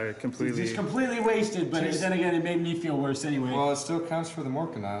 Yeah. Just completely. Just completely wasted, but then again, it made me feel worse anyway. Well, it still counts for the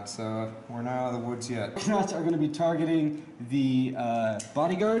Morkanaut, so we're not out of the woods yet. Knots are going to be targeting the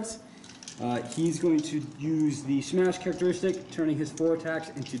bodyguards. He's going to use the smash characteristic, turning his 4 attacks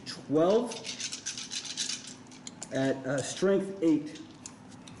into 12 at strength 8,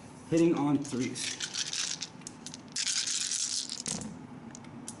 hitting on 3s.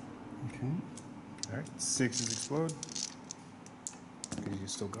 Okay. All right, 6s explode. Because you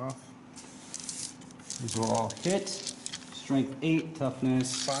still Goff. These will all hit. Strength 8,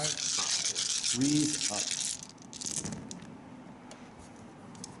 toughness 5. 3s up.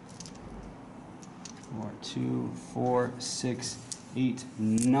 4, 2, 4, 6, 8,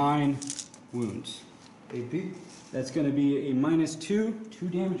 9 wounds. AP. That's going to be a -2, 2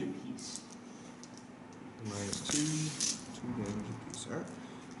 damage apiece. -2, 2 damage apiece.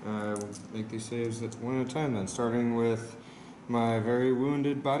 Alright. We'll make these saves at one at a time then, starting with my very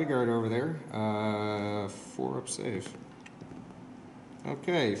wounded bodyguard over there. 4 up save.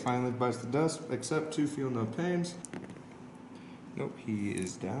 Okay, finally bites the dust, except 2 feel no pains. Nope, he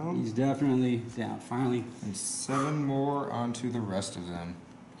is down. He's definitely down, finally. And 7 more onto the rest of them.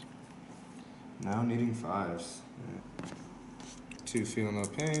 Now needing 5s. 2 feel no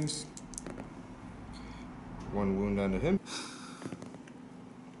pains. 1 wound onto him.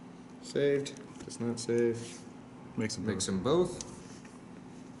 Saved. Does not save. Makes them Makes them both.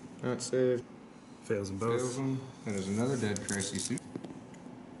 Not saved. Fails them both. Fails them. And there's another dead crisis suit.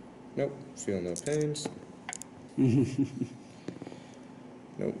 Nope. Feel no pains.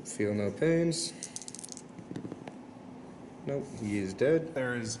 Nope. Feel no pains. Nope. He is dead.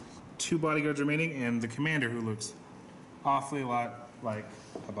 There is 2 bodyguards remaining, and the commander, who looks awfully a lot like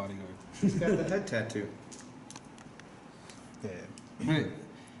a bodyguard. He's got the head tattoo. Yeah. Hey.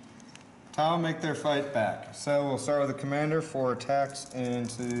 I'll make their fight back. So we'll start with the commander, 4 attacks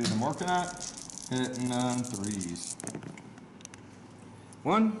into the Morkanaut, hitting on 3s.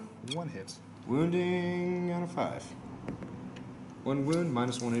 1, 1 hit. wounding on a 5. 1 wound,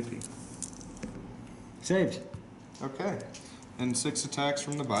 -1 AP. Saved. Okay. And 6 attacks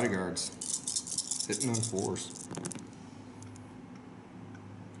from the bodyguards, hitting on 4s.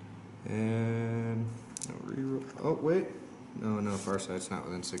 And no reroll. Oh wait, no, Farsight's not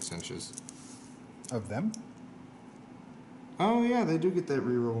within 6 inches. Of them? Oh yeah, they do get that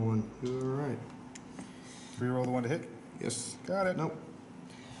reroll one. You were right. Reroll the 1 to hit. Yes. Got it. Nope.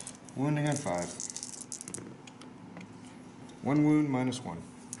 Wounding on 5. 1 wound, -1.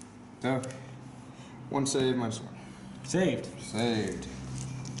 So, 1 save, -1. Saved. Saved.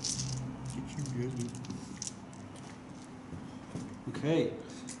 Okay.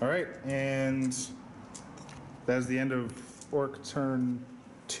 All right, and that is the end of Orc turn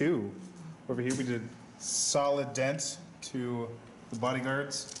 2. Over here we did solid dent to the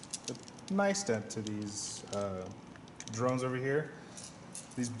bodyguards. A nice dent to these drones over here.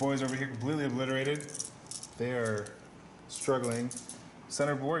 These boys over here completely obliterated. They are struggling.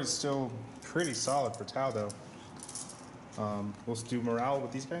 Center board is still pretty solid for Tau though. We'll do morale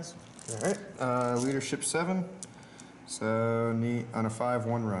with these guys. Alright, leadership 7. So, neat on a 5,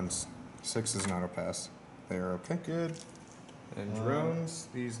 1 runs. 6 is an auto pass. They are okay. Good. And drones,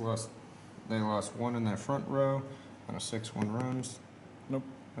 they lost 1 in their front row. On a 6, 1 runs. Nope.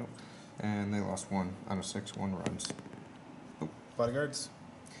 Nope. And they lost 1 on a 6, 1 runs. Bodyguards.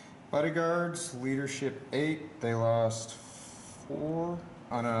 Bodyguards, leadership 8. They lost 4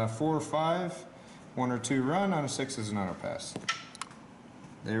 on a 4 or 5. 1 or 2 run. On a 6 is an auto pass.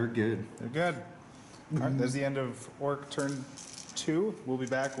 They were good. They're good. All right, that's the end of Orc turn 2. We'll be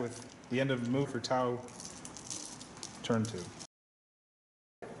back with the end of move for Tau turn 2.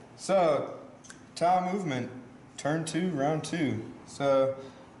 So, Tau movement, turn 2, round 2. So,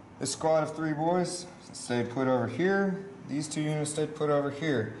 this squad of 3 boys stayed put over here. These 2 units stayed put over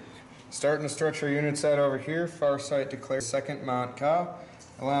here. Starting to stretch our units out over here, Farsight declares second Mount Cow,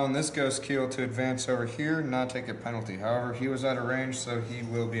 allowing this Ghost Keel to advance over here, not take a penalty. However, he was out of range, so he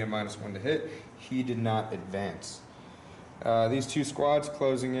will be a -1 to hit. He did not advance. These 2 squads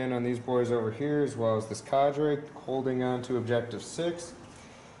closing in on these boys over here, as well as this cadre, holding on to objective 6.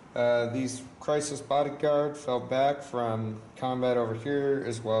 These Crisis Bodyguard fell back from combat over here,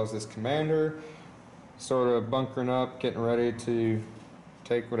 as well as this commander, sort of bunkering up, getting ready to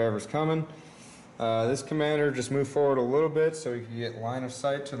take whatever's coming. This commander just moved forward a little bit so he can get line of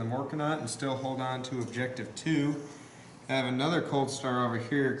sight to the Morkanaut and still hold on to objective 2. Have another Cold Star over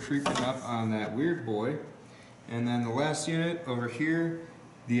here creeping up on that weird boy. And then the last unit over here,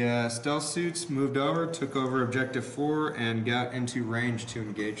 the stealth suits moved over, took over objective 4, and got into range to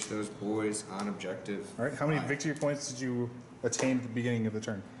engage those boys on objective. All right, how many victory points did you attain at the beginning of the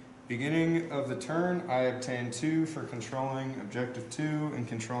turn? Beginning of the turn, I obtained 2 for controlling objective 2 and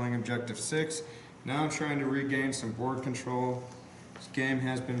controlling objective 6. Now I'm trying to regain some board control. This game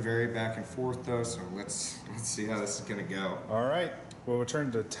has been very back and forth though, so let's see how this is gonna go. All right, we'll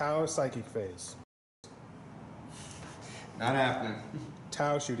return to Tau psychic phase. Not happening.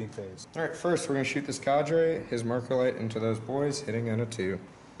 Tau shooting phase. All right, first we're gonna shoot this cadre, his marker light into those boys, hitting on a 2.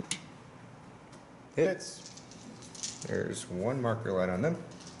 Hits. There's 1 marker light on them.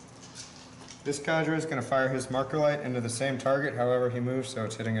 This cadre is gonna fire his marker light into the same target, however he moves, so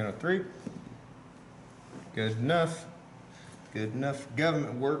it's hitting on a 3. Good enough. Good enough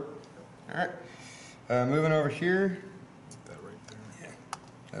government work. All right, moving over here. That right there. Yeah,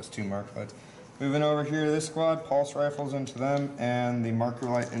 that's 2 marker lights. Moving over here to this squad, pulse rifles into them and the marker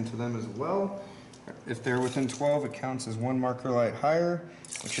light into them as well. If they're within 12, it counts as 1 marker light higher,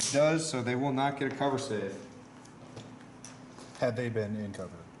 which it does, so they will not get a cover save. Had they been in cover?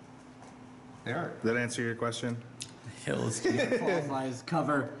 They are. Did that answer your question? Hills can qualify as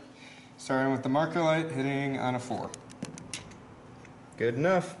cover. Starting with the marker light, hitting on a 4. Good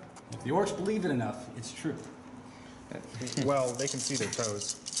enough. If the orcs believe it enough, it's true. Well, they can see their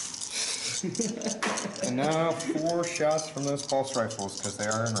toes. And now 4 shots from those pulse rifles, because they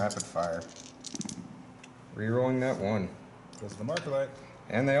are in rapid fire. Rerolling that 1. Goes to the marker light.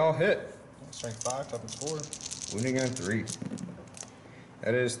 And they all hit. Strength 5, toughness 4. Wounding on 3.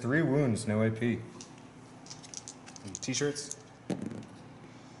 That is 3 wounds, no AP. T-shirts.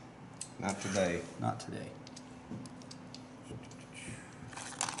 Not today. Not today.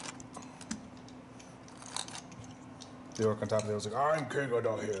 The orc on top of it was like, I'm king of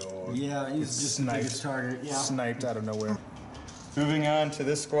the hill. Yeah, he's just the biggest target. Yeah. Sniped out of nowhere. Moving on to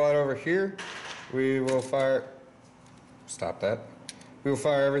this squad over here, we will fire. Stop that. We will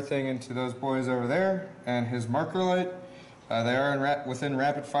fire everything into those boys over there and his marker light. They are in within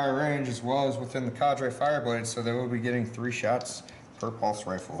rapid fire range as well as within the cadre fire blades, so they will be getting 3 shots per pulse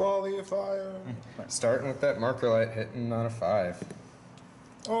rifle. Volley of fire. Starting with that marker light, hitting on a 5.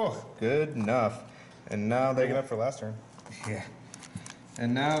 Oh, Good enough. And now they making up for last turn. Yeah.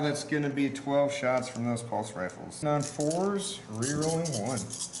 And now that's going to be 12 shots from those pulse rifles. On 4s, re-rolling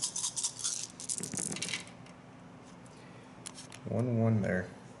 1. 1 there.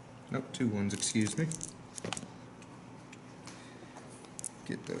 Nope, 2 1s, excuse me.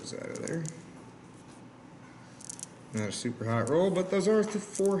 Get those out of there. Not a super hot roll, but those are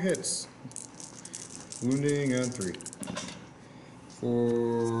 4 hits. Wounding on 3.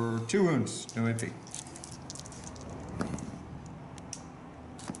 For 2 wounds, no AP.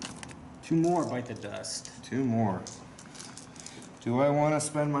 2 more bite the dust. 2 more. Do I want to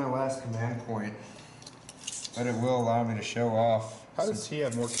spend my last command point? But it will allow me to show off. How does he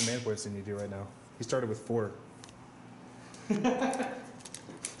have more command points than you do right now? He started with 4.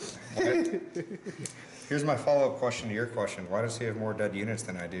 Here's my follow-up question to your question. Why does he have more dead units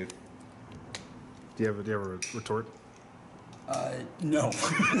than I do? Do you have a retort? No.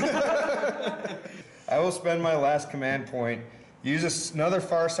 I will spend my last command point. Use another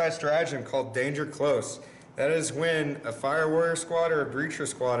Farsight stratagem called Danger Close. That is when a Fire Warrior squad or a Breacher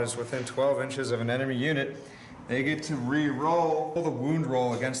squad is within 12 inches of an enemy unit, they get to re-roll the wound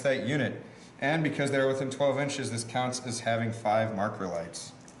roll against that unit. And because they're within 12 inches, this counts as having 5 marker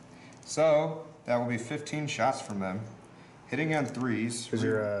lights. So, that will be 15 shots from them. Hitting on 3s. Because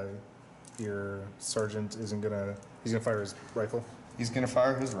your sergeant isn't gonna, he's gonna fire his rifle? He's going to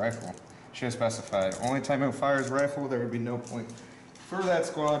fire his rifle. Should have specified. Only time he'll fire his rifle, there would be no point for that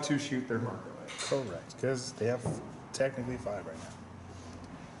squad to shoot their marker light. Correct, because they have technically 5 right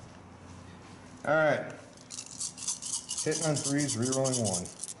now. Alright. Hitting on 3s, rerolling 1.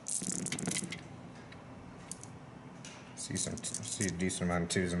 See a decent amount of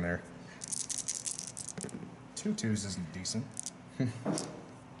 2s in there. 2 2s isn't decent.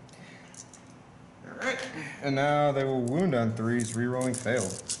 Alright. And now they will wound on 3s, rerolling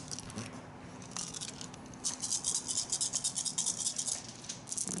failed.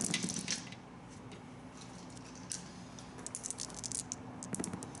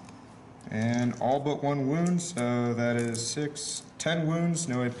 And all but 1 wound, so that is 10 wounds,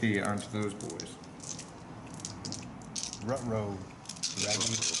 no AP onto those boys. Rut row.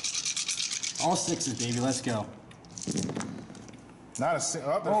 All 6s, baby. Let's go. Not a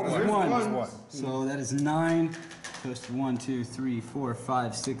single. Oh, there's one. There's 1. So that is 9. Goes to 1, 2, 3, 4,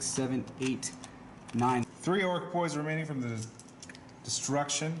 5, 6, 7, 8, 9. 3 orc boys remaining from the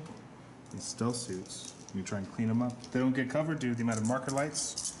destruction. These stealth suits. You try and clean them up. They don't get covered due to the amount of marker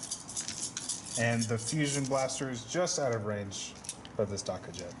lights. And the fusion blaster is just out of range of this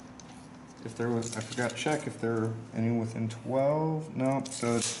Daka jet. If there was, I forgot to check if there are any within 12. No,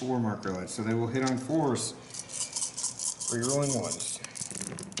 so it's 4 marker lights. So they will hit on 4s. Rerolling 1s.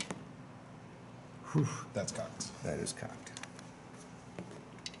 Whew, that's cocked. That is cocked.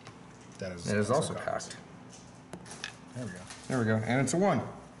 That It is also cocked. There we go. There we go. And it's a 1.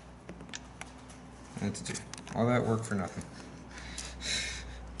 And it's a 2. All that work for nothing.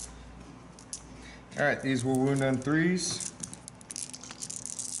 Alright, these will wound on 3s.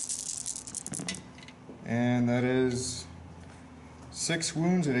 And that is 6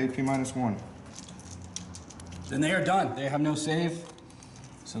 wounds at AP -1. Then they are done. They have no save.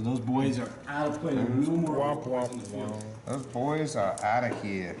 So those boys are out of play. No more boys on the field. Those boys are out of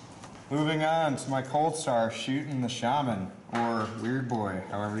here. Moving on to my Cold Star shooting the Shaman, or Weird Boy,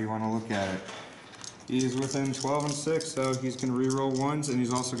 however you want to look at it. He's within 12 and 6, so he's going to reroll 1s, and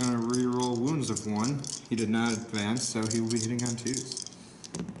he's also going to reroll wounds of 1. He did not advance, so he will be hitting on 2s.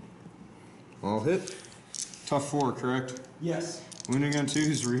 All hit. Tough 4, correct? Yes. Wounding on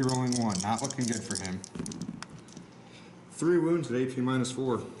 2s, rerolling 1. Not looking good for him. 3 wounds at AP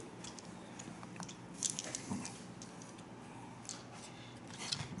 -4.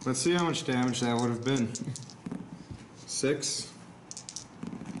 Let's see how much damage that would have been. 6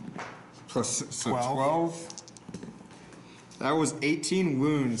 plus so 12. That was 18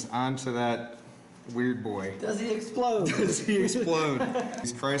 wounds onto that weird boy. Does he explode? Does he explode?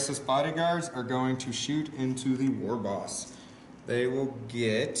 These crisis bodyguards are going to shoot into the war boss. They will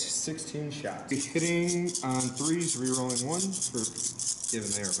get 16 shots. Hitting on 3s, rerolling 1s, for,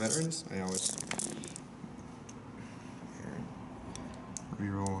 given they are veterans. I always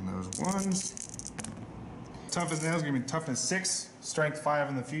rerolling those 1s. Toughness nails gonna be toughness 6, strength 5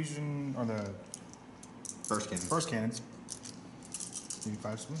 in the fusion or the First cannon. first cannons. Needing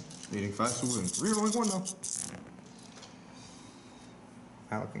 5 swim. Needing 5 to win. Rerolling 1 though.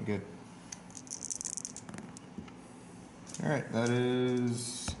 Not looking good. Alright, that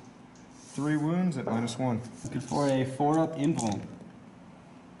is 3 wounds at -1. Looking for a 4-up invuln.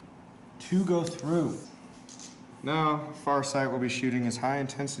 2 go through. Now, Farsight will be shooting his high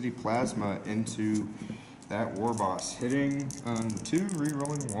intensity plasma into that war boss. Hitting on 2,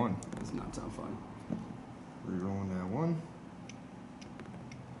 rerolling 1. Does not sound fun. Rerolling that 1.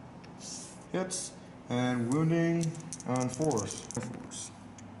 Hits. And wounding on 4s.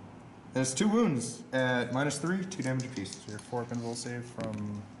 There's 2 wounds at -3, 2 damage apiece. So your 4th invul save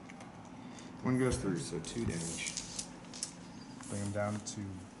from 1 goes through, so 2 damage. bring him down to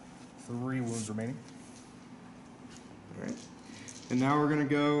 3 wounds remaining. Alright. And now we're going to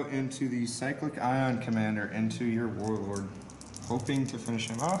go into the Cyclic Ion Commander into your Warlord, hoping to finish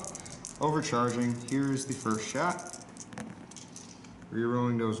him off. Overcharging. Here is the first shot.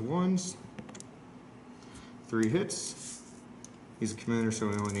 Rerolling those 1s. 3 hits. He's a commander, so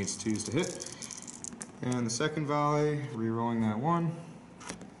he only needs 2s to hit. And the second volley, rerolling that 1.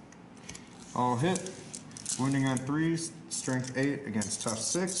 All hit. Wounding on 3s, strength 8 against tough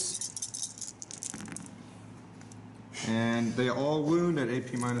 6. And they all wound at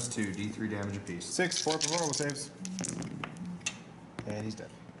AP -2, D3 damage apiece. 6, 4 performable saves. And he's dead.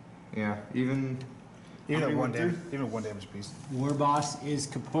 Yeah, even Even how at many 1 went through? damage. Even at 1 damage apiece. War boss is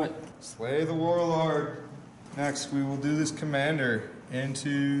kaput. Slay the Warlord. Next, we will do this commander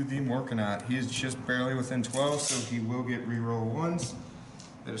into the Morkanaut. He is just barely within 12, so he will get reroll 1s.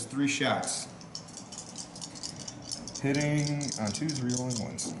 That is 3 shots. Hitting on 2s, rerolling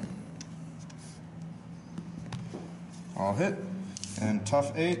 1s. All hit. And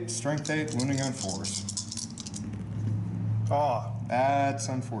tough 8, strength 8, wounding on 4s. Oh, That's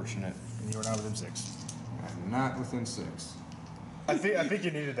unfortunate. and you are now within 6. I'm not within 6. I think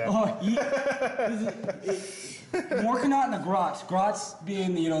you needed that. Oh, Morkanaut and the Grots. Grots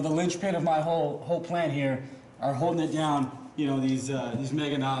being the linchpin of my whole plan here are holding it down. These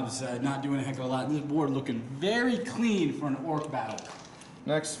mega knobs not doing a heck of a lot. This board looking very clean for an orc battle.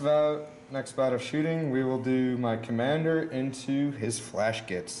 Next bout of shooting, we will do my commander into his flash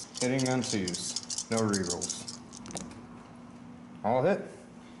gits, hitting on 2s, no rerolls. All hit,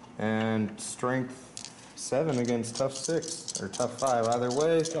 and strength 7 against tough 6 or tough 5. Either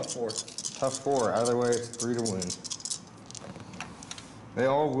way, Tough 4. tough 4. Either way, it's 3 to win. They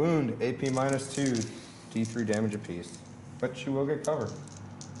all wound AP -2, D3 damage apiece, but you will get cover.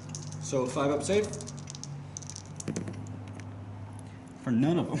 So 5-up save for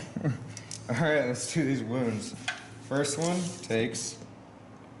none of them. All right, let's do these wounds. First one takes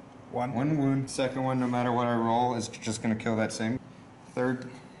One. One wound. Second one, no matter what I roll, is just going to kill that same. Third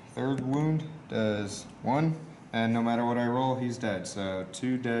wound does 1, and no matter what I roll, he's dead. So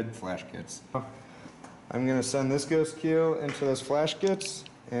 2 dead flash kits. I'm going to send this ghost keel into those flash kits,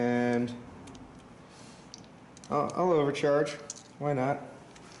 and I'll overcharge. Why not?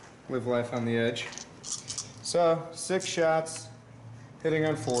 Live life on the edge. So 6 shots, hitting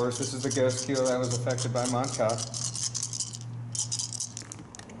on 4s. This is the ghost keel that was affected by Montauk.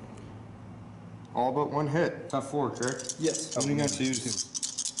 All but 1 hit. Top 4, correct? Yes. Only on 2s.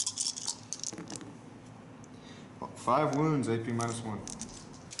 5 wounds, AP -1.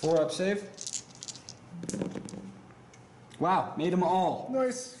 4 up save. Wow, made them all.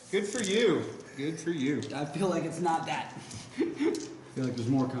 Nice. Good for you. Good for you. I feel like it's not that. I feel like there's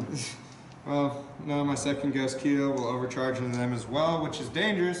more coming. Well, no, my second ghost keel will overcharge into them as well, which is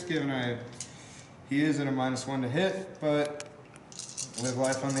dangerous given he is at a -1 to hit, but live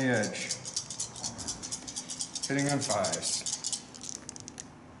life on the edge. Hitting on 5s.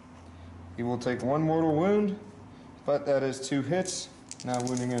 He will take 1 mortal wound, but that is 2 hits, now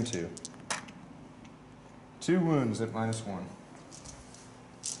wounding on 2. 2 wounds at -1.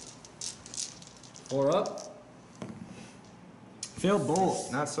 4 up. Failed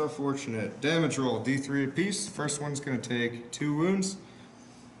bolt. Not so fortunate. Damage roll, D3 apiece. First one's going to take 2 wounds.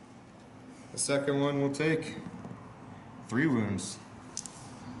 The second one will take 3 wounds.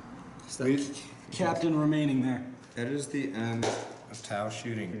 It's that captain remaining there. That is the end of Tau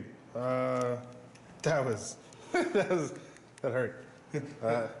shooting. That was that hurt.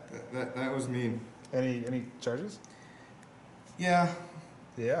 That was mean. Any charges? Yeah.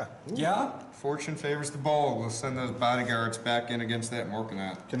 Yeah. Yeah? Fortune favors the bold. We'll send those bodyguards back in against that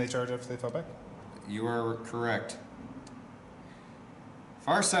Morkanaut. Can they charge after they fall back? You are correct.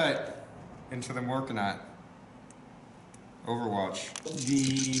 Farsight into the Morkanaut. Overwatch.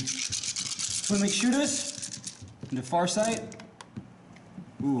 The twin link shooters into Farsight.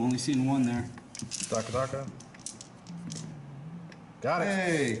 Ooh, only seen 1 there. Daka. Got it.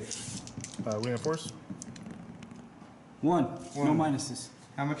 Hey! Reinforce. 1. No 1. minuses.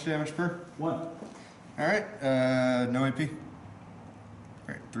 How much damage per? 1. Alright, no AP.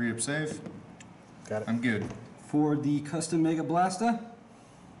 Alright, 3 up save. Got it. I'm good. For the custom Mega Blaster.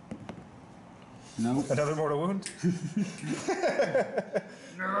 No. Another mortal wound.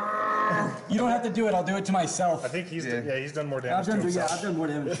 You don't have to do it. I'll do it to myself. I think he's Yeah. he's done more I've damage to done, himself. I've done more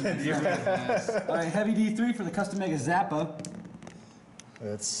damage. All right, heavy D3 for the custom Mega Zappa.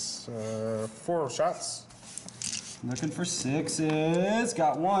 It's 4 shots. Looking for 6s.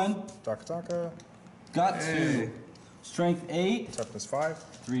 Got 1. Daka. Got Hey. 2. Strength 8. Toughness 5.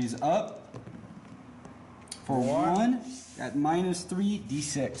 3's up. For 1. At -3,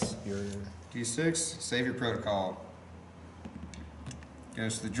 D6. Your D6, save your protocol.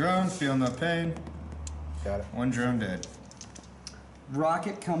 Goes to the drone, feel no pain. got it. 1 drone dead.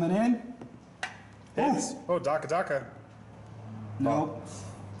 Rocket coming in. Hits. Oh, Daka. Nope.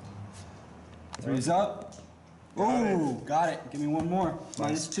 3's up. Oh, got it. Give me 1 more.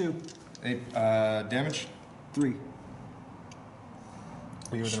 -2. 8 damage. 3.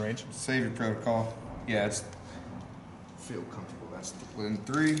 Are you within range? Save your protocol. Yeah, it's feel comfortable. That's within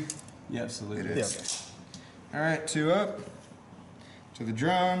 3. Yeah, absolutely. It is. Yeah. All right, 2 up. To the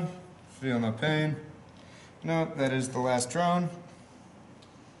drone. Feel no pain. No, that is the last drone.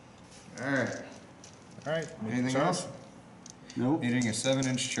 All right. All right. Anything charge. else? Nope. Needing a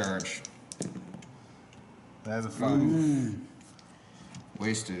 7-inch charge. That is a 5.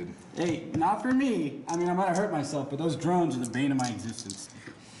 Wasted. Hey, not for me. I mean, I might have hurt myself, but those drones are the bane of my existence.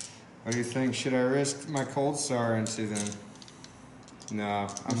 What do you think? Should I risk my cold star into them? No,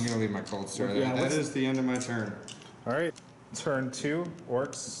 I'm gonna leave my cold star there. Yeah, That is the end of my turn. All right. Turn 2.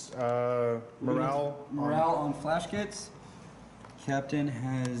 Orcs. Morale. Morale on flash kits. Captain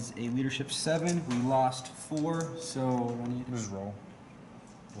has a leadership 7. We lost 4, so I need. Just roll.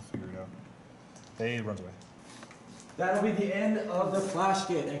 We'll figure it out. He runs away. That'll be the end of the flash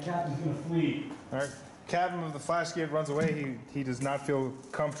kit, and Captain's gonna flee. All right. Captain of the Flash Kid runs away. He does not feel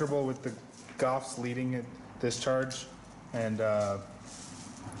comfortable with the Goffs leading this charge, and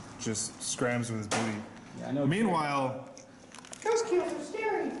just scrams with his booty. Yeah, I know. Meanwhile, ghost kills are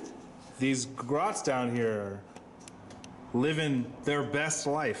scary. These grots down here living their best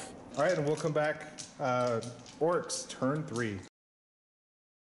life. All right, and we'll come back. Orcs, turn 3.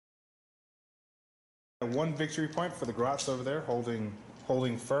 1 victory point for the grots over there,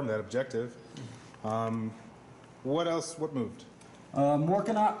 holding firm that objective. What else? What moved?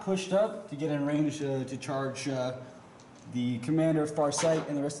 Morkanaut pushed up to get in range to charge the commander of Farsight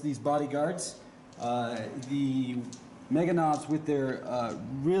and the rest of these bodyguards. The Mega Knobs, with their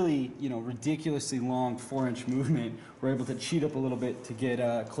really, ridiculously long 4-inch movement, were able to cheat up a little bit to get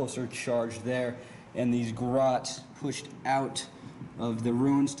a closer charge there. And these grots pushed out of the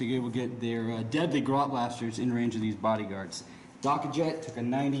ruins to be able to get their deadly grot blasters in range of these bodyguards. Jet took a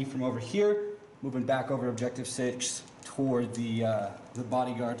 90 from over here, moving back over Objective 6 toward the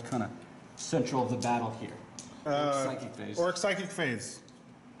bodyguard, kind of central of the battle here. Psychic phase. Orc Psychic Phase.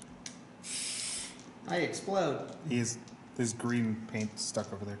 I explode. There's green paint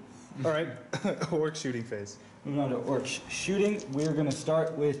stuck over there. All right, Orc Shooting Phase. Moving on to Orc shooting, we're going to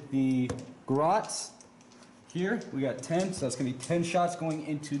start with the grots. Here, we got 10, so that's going to be 10 shots going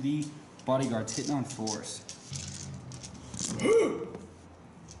into the bodyguards, hitting on 4s.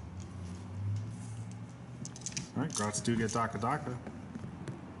 All right, Grots do get Daka.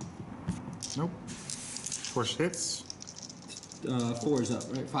 Nope. Force hits. 4s up,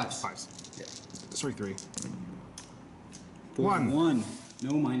 right? 5s. 5s. Yeah. Sorry, 3. 4, 1. 1.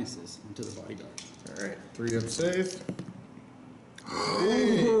 No minuses into the bodyguard. All right, 3 up safe.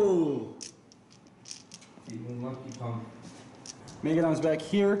 Ooh! Even lucky pump. Megadon's back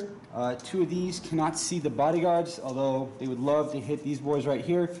here. 2 of these cannot see the bodyguards, although they would love to hit these boys right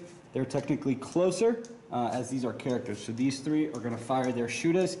here. They're technically closer, as these are characters. So these 3 are going to fire their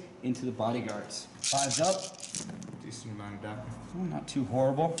shooters into the bodyguards. 5's up. Decent amount of Daka. Oh, not too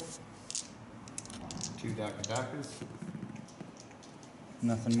horrible. 2 Dakas.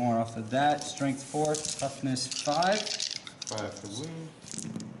 Nothing more off of that. Strength 4, toughness 5. 5 for wound.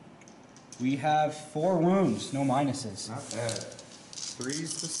 We have 4 wounds, no minuses. Not bad.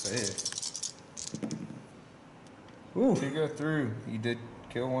 3's to save. Ooh. 2 go through. You did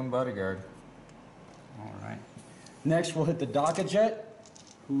kill 1 bodyguard. All right. Next, we'll hit the Jet,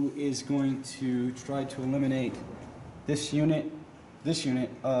 who is going to try to eliminate this unit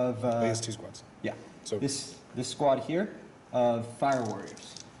of. He has 2 squads. Yeah. So- This squad here of Fire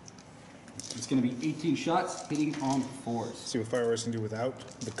Warriors. It's going to be 18 shots, hitting on 4s. See what Fireworks can do without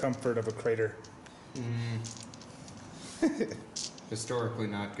the comfort of a crater. Historically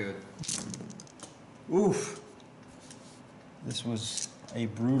not good. Oof. This was a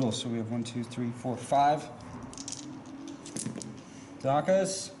brutal. So we have 1, 2, 3, 4, 5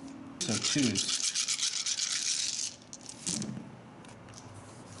 Dakas. So 2s.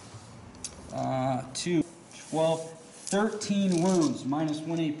 2, 12, 13 wounds, minus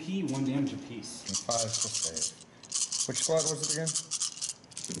 1 AP, 1 damage apiece. And 5 to save. Which squad was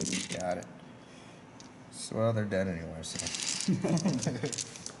it again? Got it. So, well, they're dead anyway, so.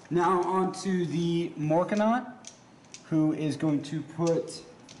 Now on to the Morkanaut, who is going to put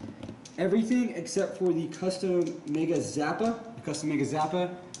everything except for the custom Mega Zappa. The custom Mega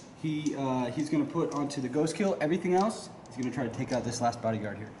Zappa, he's going to put onto the Ghost Kill. Everything else, he's going to try to take out this last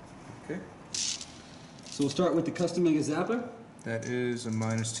bodyguard here. Okay. So we'll start with the custom Mega Zappa. That is a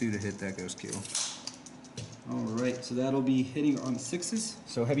 -2 to hit that ghost kill. All right, so that'll be hitting on 6s.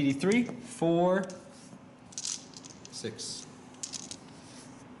 So heavy D3, 4, 6.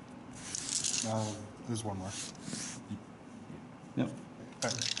 There's 1 more. Yep.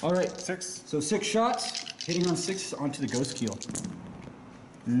 Right. All right, 6. so 6 shots, hitting on 6 onto the Ghost Keel.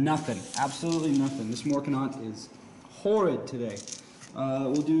 Nothing, absolutely nothing. This Morkanaut is horrid today.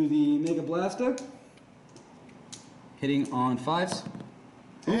 We'll do the Mega Blaster, hitting on 5s.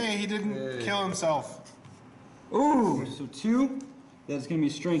 Hey, he didn't kill himself. Ooh, so 2. That's going to be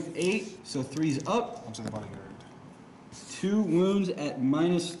strength 8, so 3's up. I'm to the bodyguard. 2 wounds at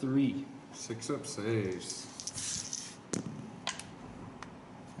 -3. 6 up saves.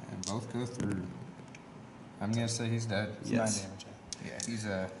 And both go through. I'm gonna say he's dead. It's Yes. 9 damage. Yeah, he's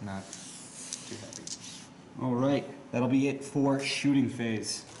not too happy. All right, that'll be it for shooting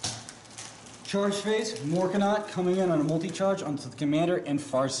phase. Charge phase, Morkanaut coming in on a multi-charge onto the commander and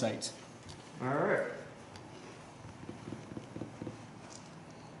Farsight. Alright.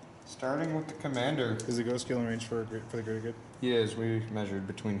 Starting with the commander. Is the Ghost Kill in range for the Greater Good? He is. We measured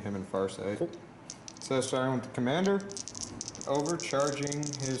between him and Farsight. Cool. So starting with the commander, overcharging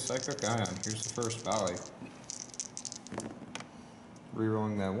his Psychic Ion. Here's the first volley.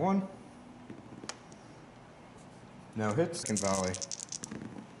 Rerolling that 1. No hits. Second volley.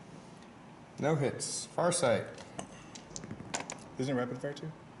 No hits. Farsight. Isn't it rapid fire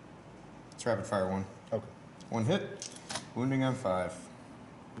too? It's rapid fire 1. Okay. 1 hit. Wounding on 5.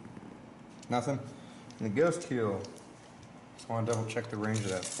 Nothing. And the Ghost Kill. Just want to double check the range of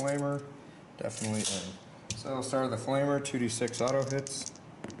that Flamer. Definitely in. So I'll start with the Flamer. 2d6 auto hits.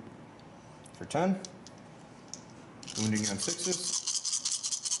 For 10. Wounding on 6s.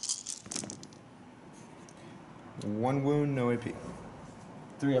 1 wound, no AP.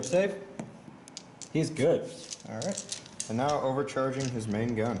 3 up save. He's good. Alright. And now overcharging his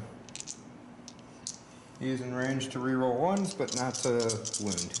main gun. He's in range to reroll ones, but not to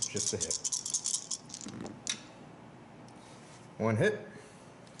wound, just to hit. One hit.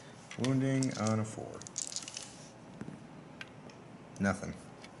 Wounding on a 4. Nothing.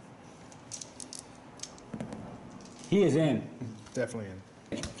 He is in. Definitely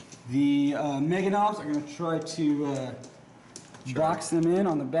in. The Meganobs are going to try to box them in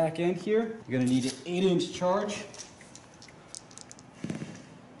on the back end here. You're going to need an 8-inch charge.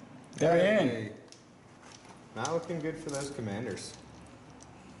 They're in. Not looking good for those commanders.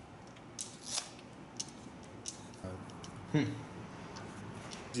 Do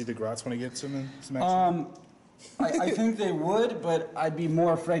you think Grots want to get some action? I think they would, but I'd be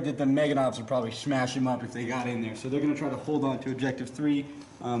more afraid that the Meganobs would probably smash him up if they got in there. So they're going to try to hold on to Objective 3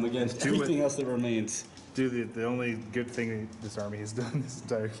 against everything else that remains. Dude, the only good thing this army has done this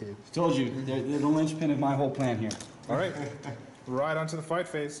entire game. Told you, they're the linchpin of my whole plan here. All right, right onto the fight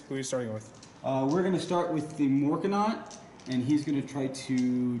phase. Who are you starting with? We're going to start with the Morkanaut, and he's going to try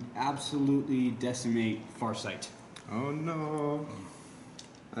to absolutely decimate Farsight. Oh no.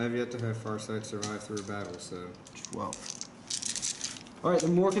 I have yet to have Farsight survive through a battle, so 12. All right, the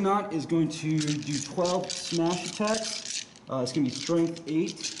Morkanaut is going to do 12 smash attacks. It's going to be strength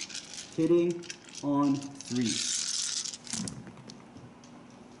 8, hitting on 3.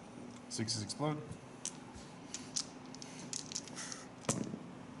 6s explode.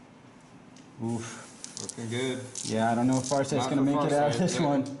 Oof. looking good. Yeah, I don't know if Farsight's Not going to for make it out of Farsight, this yeah.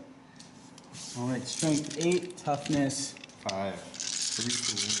 one. All right, strength 8, toughness 5. 3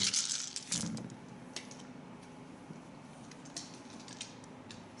 to wound.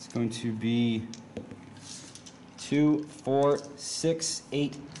 It's going to be 2, 4, 6,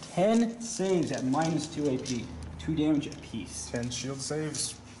 8, 10 saves at minus 2 AP. 2 damage apiece. 10 shield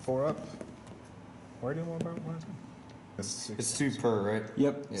saves, 4 up. Where do you want about one? It's 2 per, right?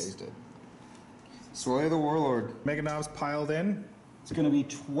 Yep. Yeah, he's dead. Sway the Warlord. Meganobs piled in. It's going to be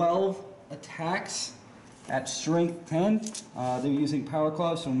 12 attacks at strength 10. They're using power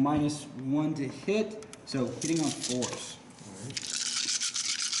claws, so minus 1 to hit. So hitting on 4s.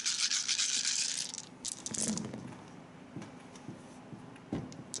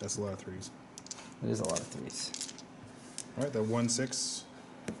 That's a lot of 3s. That is a lot of 3s. All right, that 1/6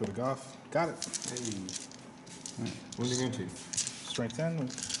 for the Goff. Got it. Hey. What are you going to? Strength 10,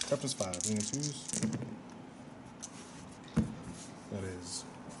 toughness 5. Wing and 2s. That is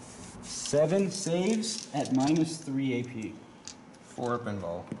 7 saves at minus 3 AP. 4 up and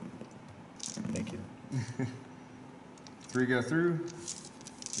ball. thank you. 3 go through.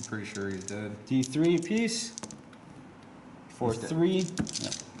 I'm pretty sure he's dead. D3 apiece. For He's dead. 3.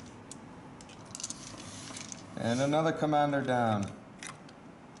 Yep. And another commander down.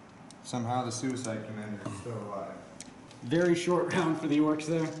 Somehow the suicide commander is still alive. Very short round for the Orks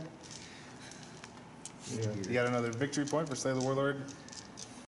there. You got another victory point for Slay the Warlord.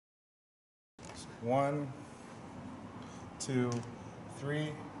 1, 2,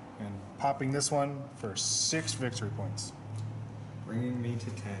 3, and popping this one for 6 victory points. Bringing me to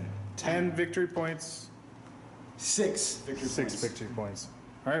 10. 10 victory points, 6 victory 6 points. victory points.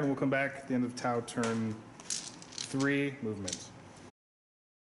 All right, and we'll come back at the end of Tau turn 3 movement.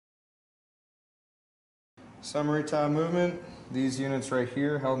 Summary time movement. These units right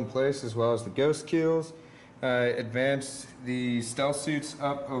here held in place, as well as the ghost kills. Advanced the stealth suits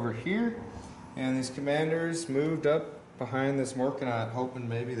up over here, and these commanders moved up behind this Morkanaut, hoping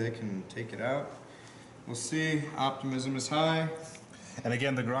maybe they can take it out. We'll see. Optimism is high. And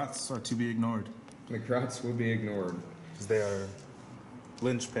again, the Grots are to be ignored The Grots will be ignored. because they are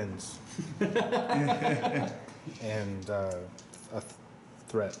linchpins and a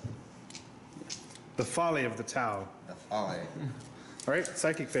threat. The folly of the Tau. The folly. All right,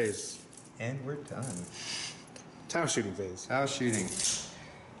 psychic phase. And we're done. Tau shooting phase. Tau shooting.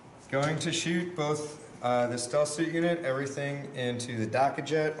 Going to shoot both the stealth suit unit, everything into the Daka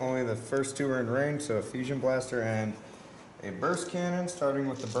jet. Only the first 2 are in range, so a fusion blaster and a burst cannon. Starting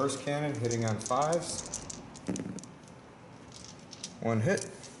with the burst cannon, hitting on 5s. 1 hit.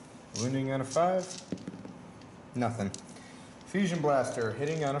 Wounding on a 5. Nothing. Fusion blaster,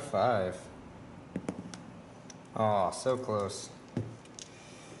 hitting on a 5. Aw, so close.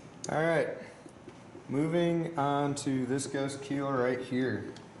 Alright. Moving on to this ghost keel right here.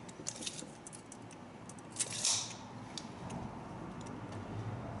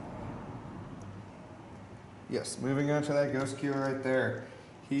 Yes, moving on to that ghost keel right there.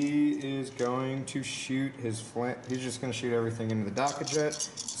 He is going to shoot his flank. He's just going to shoot everything into the Daka jet.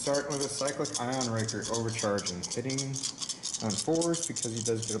 Starting with a cyclic ion raker overcharging, hitting on 4s because he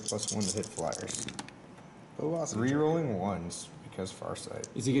does get a +1 to hit flyers. Oh, awesome. Rerolling ones because Farsight.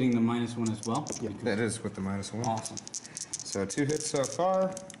 Is he getting the -1 as well? That is with the -1. Awesome. So 2 hits so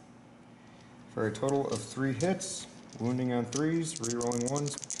far for a total of 3 hits. Wounding on 3s, rerolling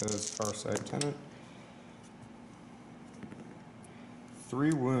 1s because Farsight Tenant.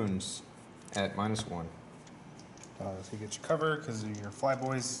 3 wounds at -1. So you get your cover because of your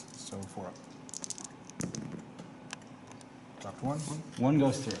Flyboys, so 4 up. Dropped 1. 1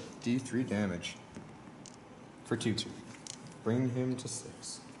 goes through. D3 damage for 2-2. Bring him to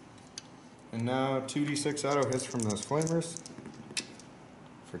 6. And now 2d6 auto hits from those flamers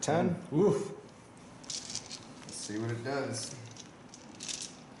for 10. Oof. Let's see what it does.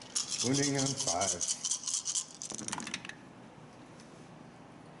 Wounding on 5.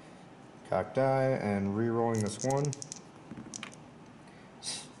 Cock die and re-rolling this one.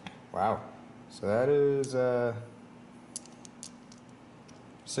 Wow. So that is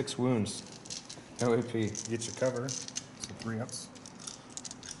 6 wounds. No AP. Get your cover, so 3 ups.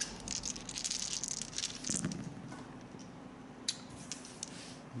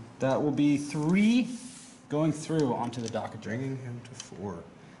 That will be 3 going through onto the docket. Bringing him to 4.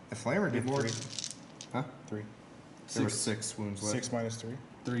 The flamer did more. 3. Huh? 3. There were 6 wounds left. 6 minus 3.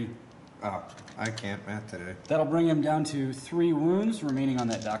 3. Oh, I can't math today. That'll bring him down to 3 wounds remaining on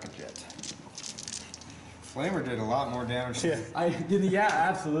that docket jet. Flamer did a lot more damage. Yeah. I did. Yeah,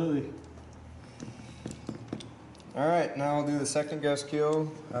 absolutely. Alright, now I'll do the second ghost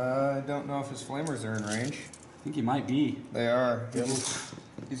kill. I don't know if his flamers are in range. I think he might be. They are.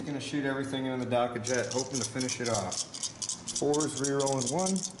 He's going to shoot everything into the docket jet, hoping to finish it off. 4s rerolling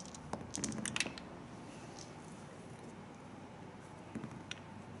 1.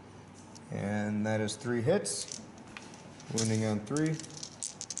 And that is 3 hits. Wounding on 3.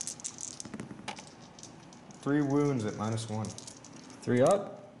 3 wounds at -1. 3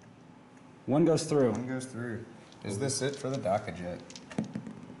 up. 1 goes through. 1 goes through. Is this it for the docket jet?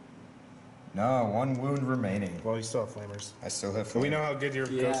 No, 1 wound remaining. Well, you still have flamers. I still have. But we know how good your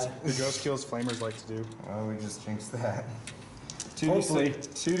Yeah. ghost kills flamers like to do. Oh, we just jinxed that. Hopefully.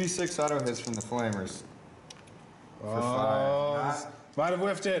 2d6 auto hits from the flamers. For 5. Might have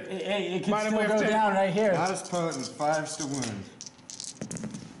whiffed it. Hey, it can Might have still go whiffed it. down right here. Not as potent. 5s to wound.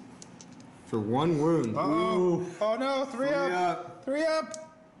 For 1 wound. Uh-oh. Oh no, 3 3 up. up. 3 up.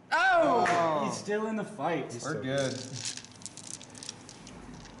 Oh! He's still in the fight. We're good.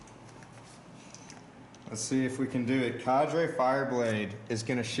 Let's see if we can do it. Cadre Fireblade is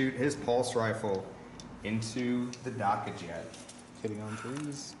going to shoot his pulse rifle into the docket jet. Hitting on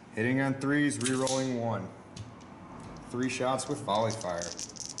 3s. Hitting on 3s, rerolling 1. 3 shots with volley fire.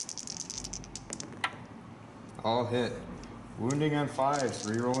 All hit. Wounding on 5s,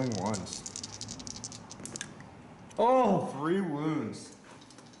 rerolling 1s. Oh! 3 wounds.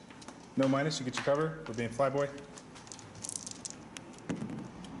 No minus, you get your cover for being Flyboy.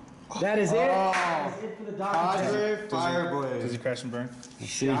 That is it. Oh. That is it for the docket jet. Cadre Does he Fireblade. crash and burn? See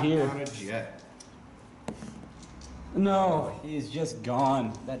Shot here. on a jet. No, he's just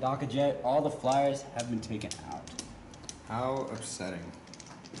gone. That docket jet, all the flyers have been taken out. How upsetting.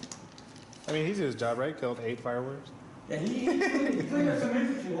 I mean, he did his job, right? Killed 8 fireworks. Yeah, he cleaned up some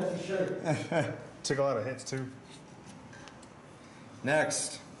infantry, that's for sure. Took a lot of hits, too.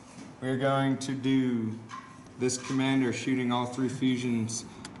 Next, we're going to do this commander shooting all 3 fusions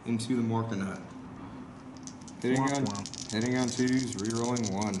into the Morkanut. Hitting on 2s, rerolling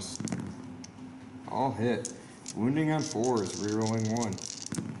 1s. All hit. Wounding on 4s, rerolling 1.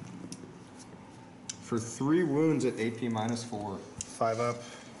 For 3 wounds at AP -4. 5 up.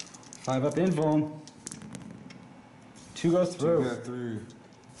 5 up invuln. 2 go 2 through. go through.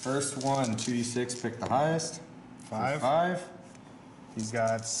 First one, 2d6, pick the highest. 5. 5. He's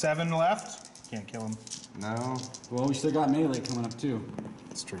got 7 left. Can't kill him. No. Well, we still got melee coming up too.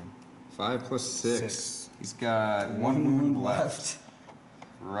 It's true. 5 plus 6. 6. He's got 1 wound left.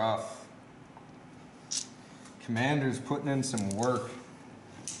 Rough. Commander's putting in some work.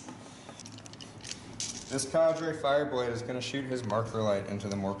 This Cadre Fireblade is going to shoot his marker light into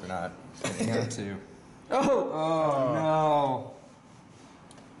the Morkanut. Hitting on 2. Oh no.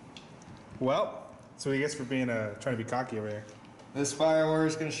 Well, that's what he gets for being trying to be cocky over there. This Fire Warrior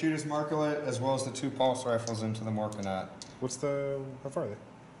is going to shoot his marker light as well as the 2 pulse rifles into the Morkanut. What's the... How far are they?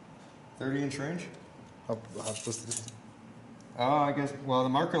 30-inch range? How supposed to do? Oh, I guess. Well, the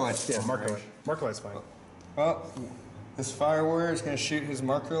marker light's Yeah, still in marker range. light. Marker light's fine. Well, this Fire Warrior is going to shoot his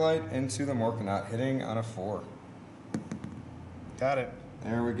marker light into the Morkanut, hitting on a 4. Got it.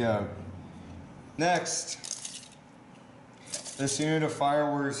 There we go. Next, this unit of Fire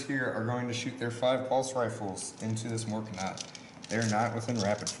Warriors here are going to shoot their 5 pulse rifles into this Morkanut. They're not within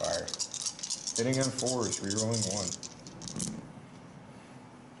rapid fire. Hitting on 4s, rerolling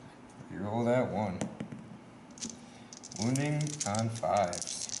 1. Reroll that 1. Wounding on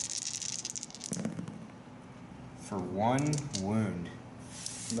 5s. For 1 wound.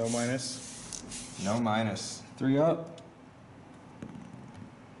 No minus. No minus. 3 up.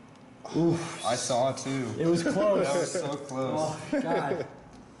 Oof. I saw it too. It was close. That was so close. Oh, God.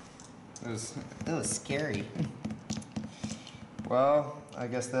 It was scary. Well, I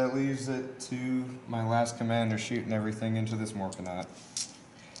guess that leaves it to my last commander shooting everything into this Morkanaut.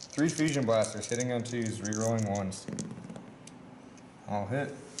 3 fusion blasters hitting on 2s, rerolling 1s. I'll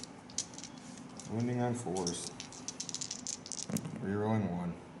hit. Wounding on 4s. Rerolling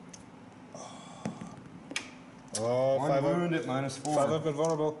 1. Oh, 1 5 wound up. at minus 4. 5 up and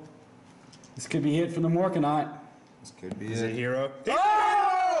vulnerable. This could be hit from the Morkanaut. This could be Is it it. hero?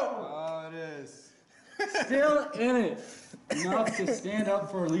 Oh, it is. Still in it. Enough to stand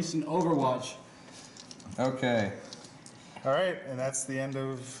up for at least an Overwatch. Okay. All right, and that's the end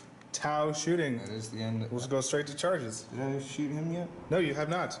of Tau shooting. That is the end. We'll just go straight to charges. Did I shoot him yet? No, you have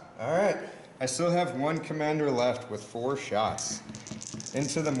not. All right. I still have 1 commander left with 4 shots.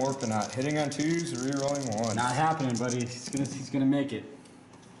 Into the Morkanaut, hitting on 2s, rerolling 1. Not happening, buddy. He's gonna make it.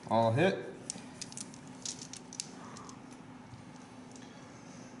 I'll hit.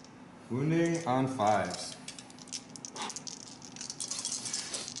 Wounding on 5s.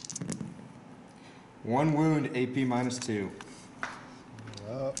 1 wound, AP minus 2.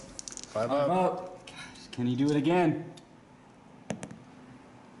 Up. 5 Five up. up. Gosh, can he do it again?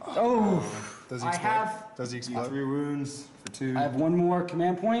 Oh, Does he I explode? have. Does he explode? 3 wounds for 2. I have 1 more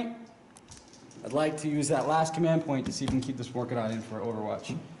command point. I'd like to use that last command point to see if we can keep this Morkanaut in for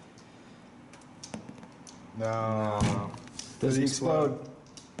Overwatch. No. Does he explode?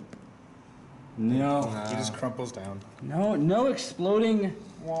 No. He just crumples down. No exploding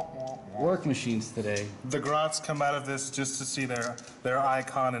work machines today. The Grots come out of this just to see their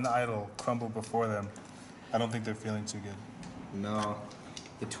icon and idol crumble before them. I don't think they're feeling too good. No.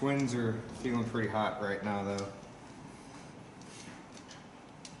 The twins are feeling pretty hot right now, though.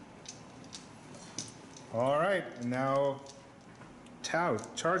 All right, and now Tau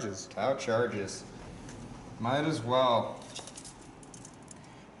charges. Tau charges. Might as well.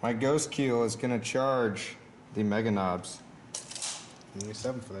 My Ghost Keel is going to charge the Mega Knobs. You need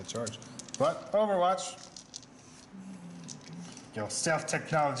 7 for that charge. But Overwatch, your stealth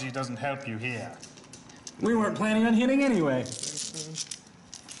technology doesn't help you here. We weren't planning on hitting anyway.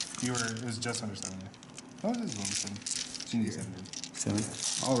 You were, it was just under 7. Yeah. Oh, it is under 7. So you need 7. 7.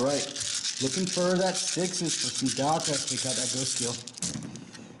 All right. Looking for that 6s for some Daka. Take out that Ghost Skill.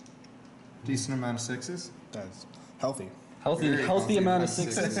 Decent amount of 6s. That's healthy. Healthy healthy amount of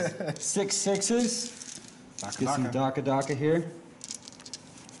amount of 6s. 6 6s. Daka Get some Daka here.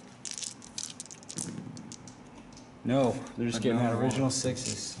 No, they're just getting that original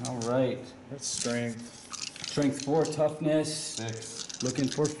 6s. All right. That's strength. Strength 4, toughness. 6. Looking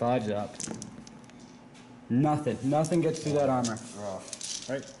for 5s up. Nothing gets through that armor. Rough.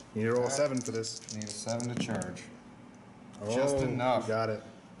 All right, you need to roll a 7 for this. Need a 7 to charge. Oh, Just enough. You got it.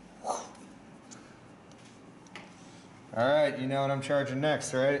 Alright, you know what I'm charging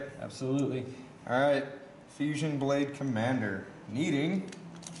next, right? Absolutely. Alright, Fusion Blade Commander. Needing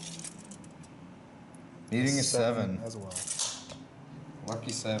a 7. as well.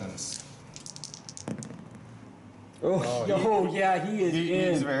 Lucky 7s. Yeah, he is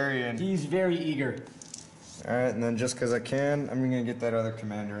in. He's very in. He's very eager. Alright, and then just because I can, I'm going to get that other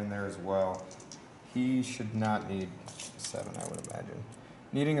commander in there as well. He should not need 7, I would imagine.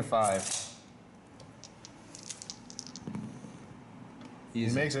 Needing a 5. He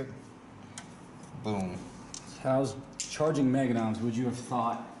makes it. Boom. How's charging Meganoms, would you have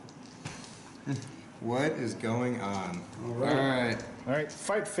thought? What is going on? Alright. Alright. All right,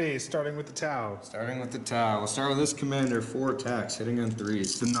 fight phase, starting with the Tau. Starting with the Tau. We'll start with this commander, 4 attacks, hitting on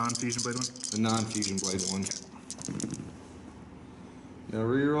 3s. The non-fusion blade one. The non-fusion blade one. No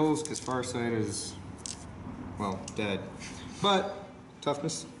rerolls, because Farsight is, well, dead. But,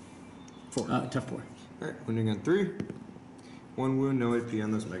 toughness, 4. Tough 4. Alright, wounding on 3. 1 wound, no AP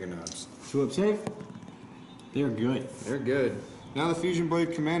on those Mega Knobs. 2 up safe. They're good. They're good. Now the Fusion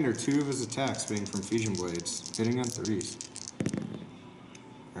Blade Commander, 2 of his attacks being from Fusion Blades, hitting on 3s.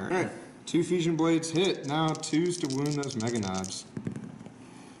 Alright, 2 Fusion Blades hit, now 2s to wound those Mega Knobs.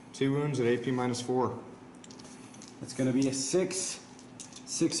 2 wounds at AP minus 4. That's gonna be a 6.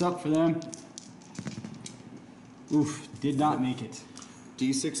 6 up for them. Oof, did not make it.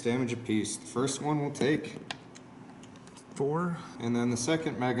 D6 damage apiece. The first one will take. 4. And then the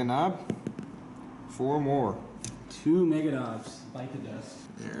second Mega Knob, 4 more. 2 Megadobs. Bite the dust.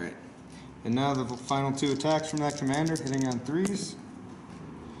 Alright. And now the final 2 attacks from that commander, hitting on 3s.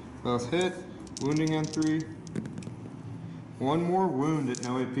 Both hit, wounding on 3. 1 more wound at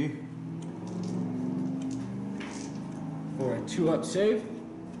no AP. For a 2-up save.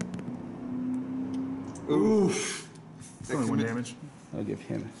 Oof. Only 1 damage. I'll give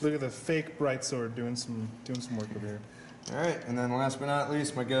him. Look at the fake bright sword doing some work over here. Alright, and then last but not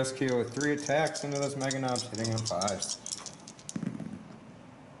least, my Ghost Keel with 3 attacks into those Mega Knobs, hitting on 5s.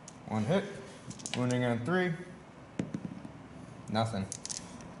 1 hit, wounding on 3. Nothing.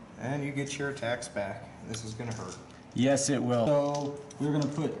 And you get your attacks back. This is gonna hurt. Yes, it will. So we're gonna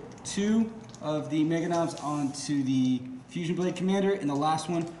put 2 of the Mega Knobs onto the Fusion Blade Commander, and the last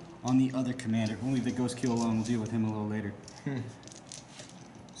one on the other commander. We'll leave the Ghost Keel alone. We'll deal with him a little later.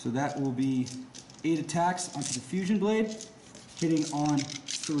 So that will be 8 attacks onto the Fusion Blade, hitting on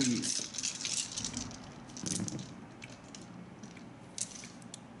 3s.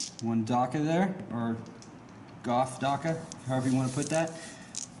 1 Daka there, or Goff Daka, however you want to put that.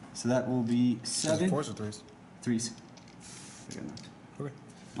 So that will be 7. 4s or 3s? 3s. Okay.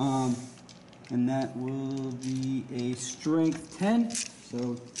 And that will be a strength 10.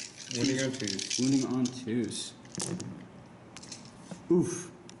 So Wounding on 2s. wounding on 2s.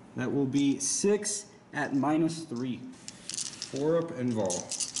 Oof. That will be 6 at -3. 4 up and Vol.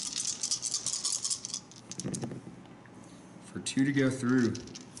 For 2 to go through.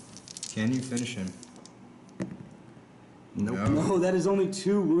 Can you finish him? Nope. No, that is only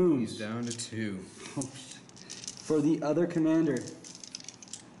 2 wounds. He's down to 2. Oh, for the other commander.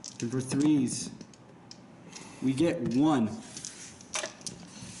 And for 3s, we get 1.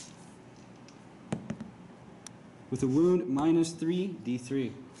 With a wound -3,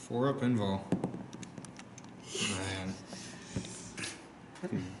 D3. 4 up and Vol.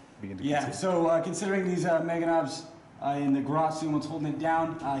 Man. Yeah, so considering these Mega Knobs in the garage, the one's holding it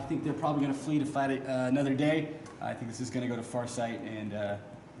down, I think they're probably going to flee to fight it another day. I think this is going to go to Farsight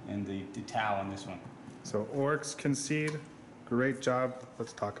and the Tau on this one. So Orks concede. Great job.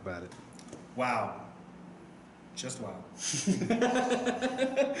 Let's talk about it. Wow. Just wow.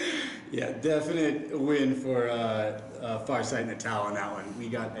 Yeah, definite win for Farsight and the Tau on that one. We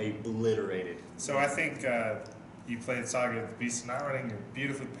got obliterated. So I think you played Saga of the Beast, not running your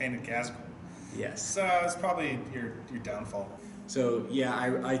beautifully painted Gasgul. Yes. So it's probably your downfall. So yeah,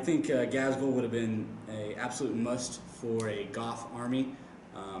 I think Gasgul would have been an absolute must for a Goff army.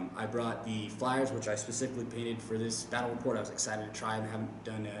 I brought the flyers, which I specifically painted for this battle report. I was excited to try them. I haven't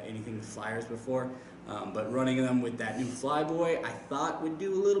done anything with flyers before. But running them with that new Flyboy, I thought would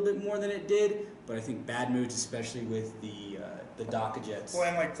do a little bit more than it did. But I think bad moods, especially with the Daka Jets. Well,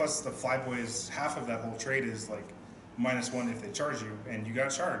 and like plus the Flyboys, half of that whole trade is like -1 if they charge you, and you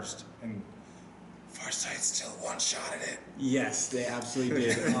got charged. And Farsight still one-shotted it. Yes, they absolutely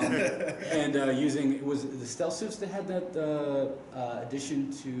did. And using, was it the stealth suits that had that addition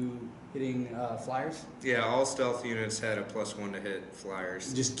to hitting flyers? Yeah, all stealth units had a +1 to hit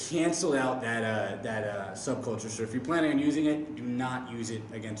flyers. Just canceled out that subculture. So if you're planning on using it, do not use it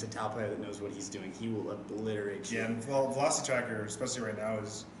against a Tau player that knows what he's doing. He will obliterate you. Yeah, and well, Velocity Tracker, especially right now,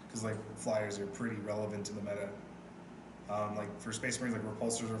 is because like flyers are pretty relevant to the meta. Like for Space Marines, like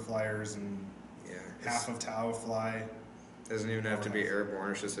repulsors are flyers, and Yeah. half of Tau fly. Doesn't even have to be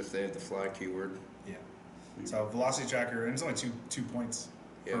airborne, it's just if they have the fly keyword. Yeah. So Velocity Tracker, and it's only two points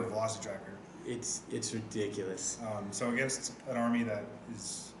Yeah. per Velocity Tracker. It's ridiculous. So against an army that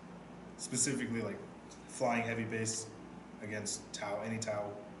is specifically like flying heavy base against Tau, any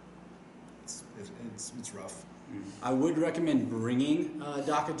Tau, it's rough. I would recommend bringing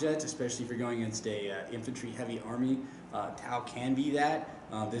Daka Jets, especially if you're going against a infantry heavy army. Tau can be that.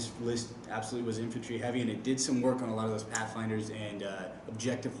 This list absolutely was infantry heavy, and it did some work on a lot of those Pathfinders and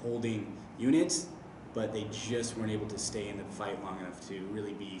objective holding units, but they just weren't able to stay in the fight long enough to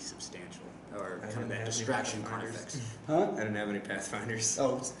really be substantial, or kind of that distraction kind of effect. Huh? I didn't have any Pathfinders.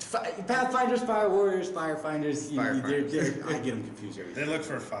 Oh, Pathfinders, Fire Warriors, Firefinders. Firefinders. I get them confused every They time. look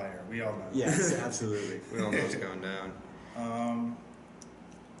for fire. We all know. Yes, absolutely. We all know what's going down. All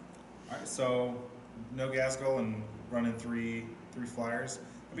right, so no Gasgul and running three flyers.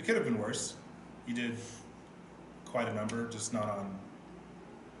 It could have been worse. You did quite a number, just not on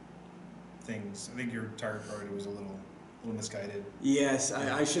things. I think your target priority was a little misguided. Yes,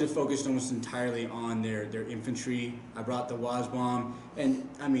 I should have focused almost entirely on their infantry. I brought the Wazbomb, and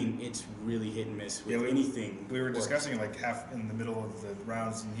I mean, it's really hit and miss with anything. We were discussing like half in the middle of the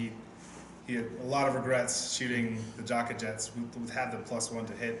rounds, and he had a lot of regrets shooting the Daka Jets. We had the +1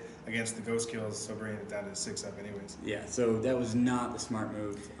 to hit. against the ghost kills, so bringing it down to 6-up anyways. Yeah, so that was not the smart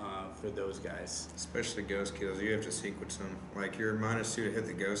move for those guys. Especially ghost kills, you have to sequence them. Like you're -2 to hit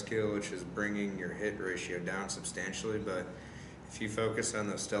the ghost kill, which is bringing your hit ratio down substantially, but if you focus on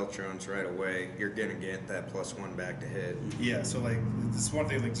those stealth drones right away, you're gonna get that +1 back to hit. Yeah, so like this is one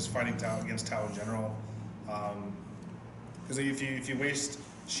thing, like just fighting Tau against Tau in general, because if you waste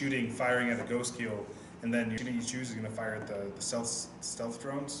firing at a ghost kill, and then you're gonna choose is gonna fire at the stealth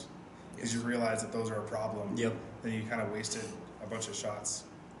drones, because you realize that those are a problem. Yep. Then you kind of wasted a bunch of shots.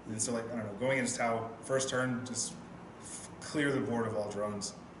 And so like I don't know, going against Tau, first turn just clear the board of all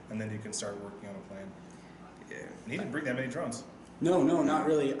drones, and then you can start working on a plan. Yeah. And he didn't bring that many drones. No, not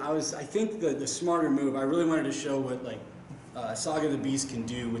really. I think the smarter move, I really wanted to show what like Saga of the Beast can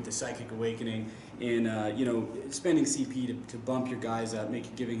do with the Psychic Awakening in, spending CP to bump your guys up,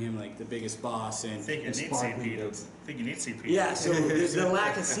 giving him like the biggest boss and I think you need sparkling CP. builds. I think you need CP. Yeah, so the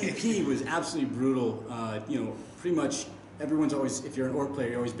lack of CP was absolutely brutal. Pretty much everyone's always, if you're an Orc player,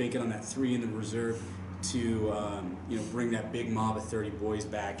 you're always banking on that 3 in the reserve to, bring that big mob of 30 boys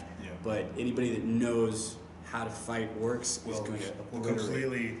back. Yeah. But anybody that knows how to fight Orcs is going to will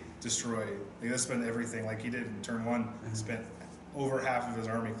completely destroy. He doesn't spend everything like he did in turn 1. Spent over half of his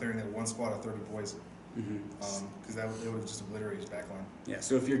army clearing that one squad of 30 boys. Because it would have just obliterated his backline. Yeah,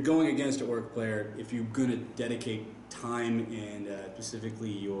 so if you're going against an Orc player, if you're going to dedicate time and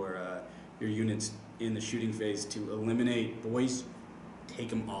specifically your units in the shooting phase to eliminate boys, take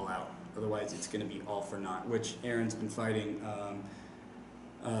them all out. Otherwise, it's going to be all for naught, which Aaron's been fighting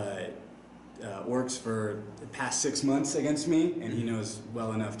Orcs for the past 6 months against me, and he knows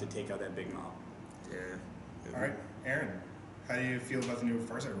well enough to take out that big mob. Yeah. All right, Aaron, how do you feel about the new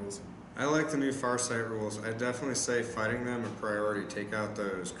Farsight rules? I like the new Farsight rules. I definitely say fighting them a priority. Take out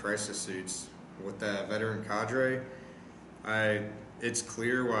those crisis suits. With that veteran cadre, it's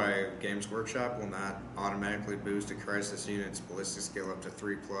clear why Games Workshop will not automatically boost a crisis unit's ballistic skill up to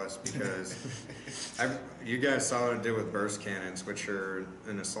 3+, because you guys saw what it did with burst cannons, which are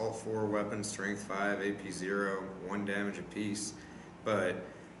an assault 4 weapon, strength 5, AP 0, 1 damage apiece. But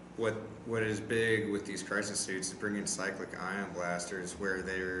what is big with these crisis suits is bringing cyclic ion blasters, where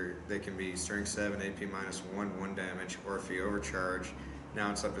they can be strength 7, AP -1, 1 damage, or if you overcharge,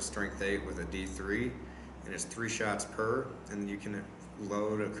 now it's up to strength 8 with a D3. And it's 3 shots per, and you can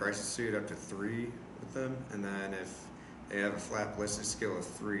load a crisis suit up to 3 with them. And then if they have a flat ballistic skill of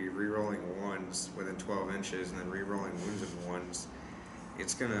 3, re-rolling 1s within 12 inches, and then re-rolling wounded 1s,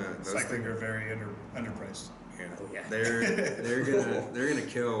 it's gonna. Cycling are very underpriced. Yeah, Oh, yeah. they're gonna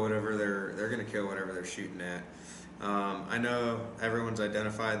kill whatever they're shooting at. I know everyone's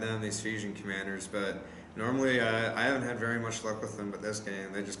identified them, these fusion commanders, but normally I haven't had very much luck with them. But this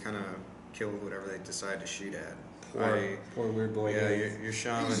game, they just kind of kill whatever they decide to shoot at. Poor weird boy. Yeah, your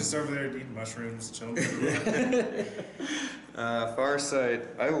shaman. He's just over there eating mushrooms, chilling. Farsight.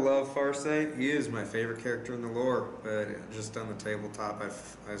 I love Farsight. He is my favorite character in the lore, but just on the tabletop,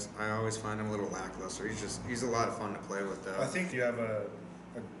 I always find him a little lackluster. He's a lot of fun to play with, though. I think you have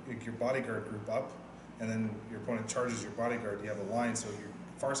your bodyguard group up, and then your opponent charges your bodyguard. You have a line, so your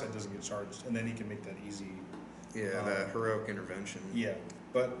Farsight doesn't get charged, and then he can make that easy. Yeah, that heroic intervention. Yeah,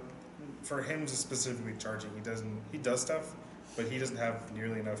 but for him to specifically charging, he does stuff, but he doesn't have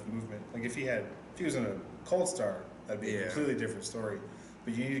nearly enough movement. Like if he was in a Cold Star, that'd be a completely different story.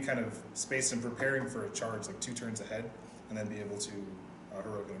 But you need to kind of space him preparing for a charge like 2 turns ahead, and then be able to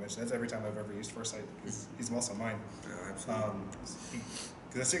heroic intervention. That's every time I've ever used Farsight. He's also mine. Oh, absolutely.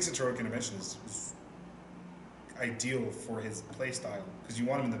 Because the 6-inch heroic intervention is ideal for his play style, because you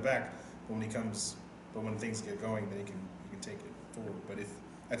want him in the back, but when things get going, then you can take it forward. But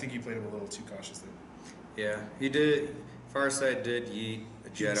I think you played him a little too cautiously. Yeah, he did. Farsight did yeet a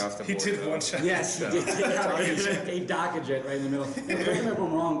jet off the board. He did though. one shot. Yes, he did. A dock jet right in the middle. If I'm not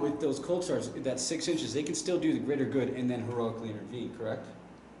wrong, with those Cold Stars, that 6 inches, they can still do the Greater Good and then heroically intervene, correct?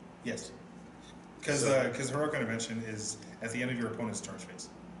 Yes. Because heroic intervention is at the end of your opponent's charge phase.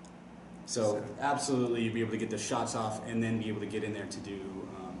 So absolutely, you'd be able to get the shots off and then be able to get in there to do,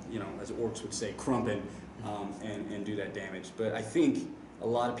 as Orcs would say, crumpin, and do that damage. But I think a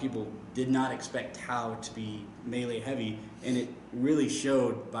lot of people did not expect Tau to be melee heavy, and it really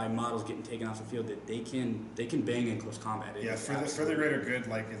showed by models getting taken off the field that they can bang in close combat. Yeah, for the Greater Good,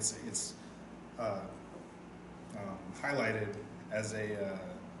 like it's highlighted as a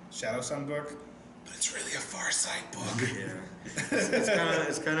Shadow Sun book, but it's really a Farsight book. Yeah,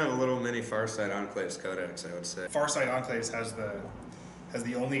 it's kind of a little mini Farsight Enclave's Codex, I would say. Farsight Enclaves has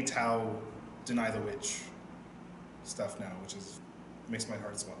the only Tau Deny the Witch stuff now, which makes my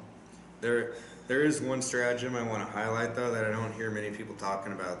heart swell. There is one stratagem I want to highlight though that I don't hear many people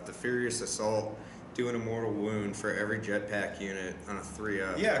talking about. The Furious Assault, doing a mortal wound for every jetpack unit on a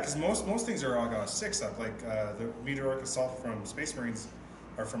 3-up. Yeah, because most things are on a 6-up. Like the Meteoric Assault from Space Marines,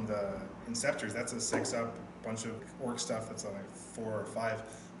 or from the Inceptors, that's a 6-up. Bunch of Orc stuff that's on like 4 or 5,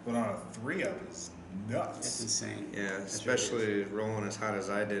 but on a 3-up is nuts. That's insane. Yeah, especially rolling as hot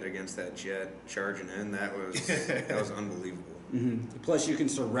as I did against that jet charging in. That was unbelievable. Mm-hmm. Plus, you can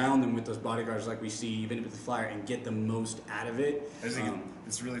surround them with those bodyguards like we see, even with the flyer, and get the most out of it. I just think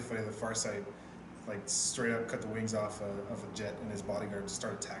it's really funny. The Farsight, like, straight up cut the wings off a jet, and his bodyguard just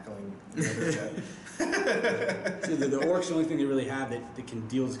started tackling the other jet. So the Orks, the only thing they really have that can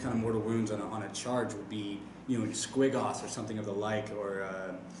deal this kind of mortal wounds on a charge would be, Squiggoths or something of the like, or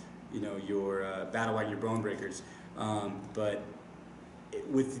your Battle White, your Bone Breakers. But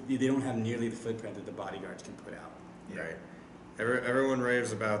they don't have nearly the footprint that the bodyguards can put out. Yeah. Right. Everyone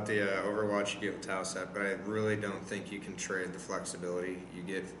raves about the Overwatch you get with Tau set, but I really don't think you can trade the flexibility you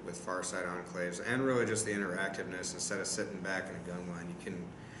get with Farsight Enclaves, and really just the interactiveness. Instead of sitting back in a gun line, you can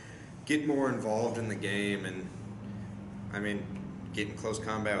get more involved in the game, and I mean, get in close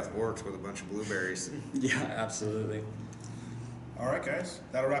combat with Orks with a bunch of blueberries. Yeah, absolutely. All right, guys,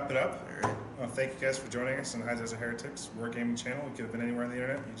 that'll wrap it up. All right. Well, thank you guys for joining us on High Desert Heretics Wargaming channel. We could have been anywhere on the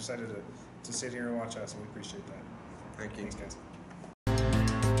internet. You decided to sit here and watch us, and we appreciate that. Thank you. Thanks, guys.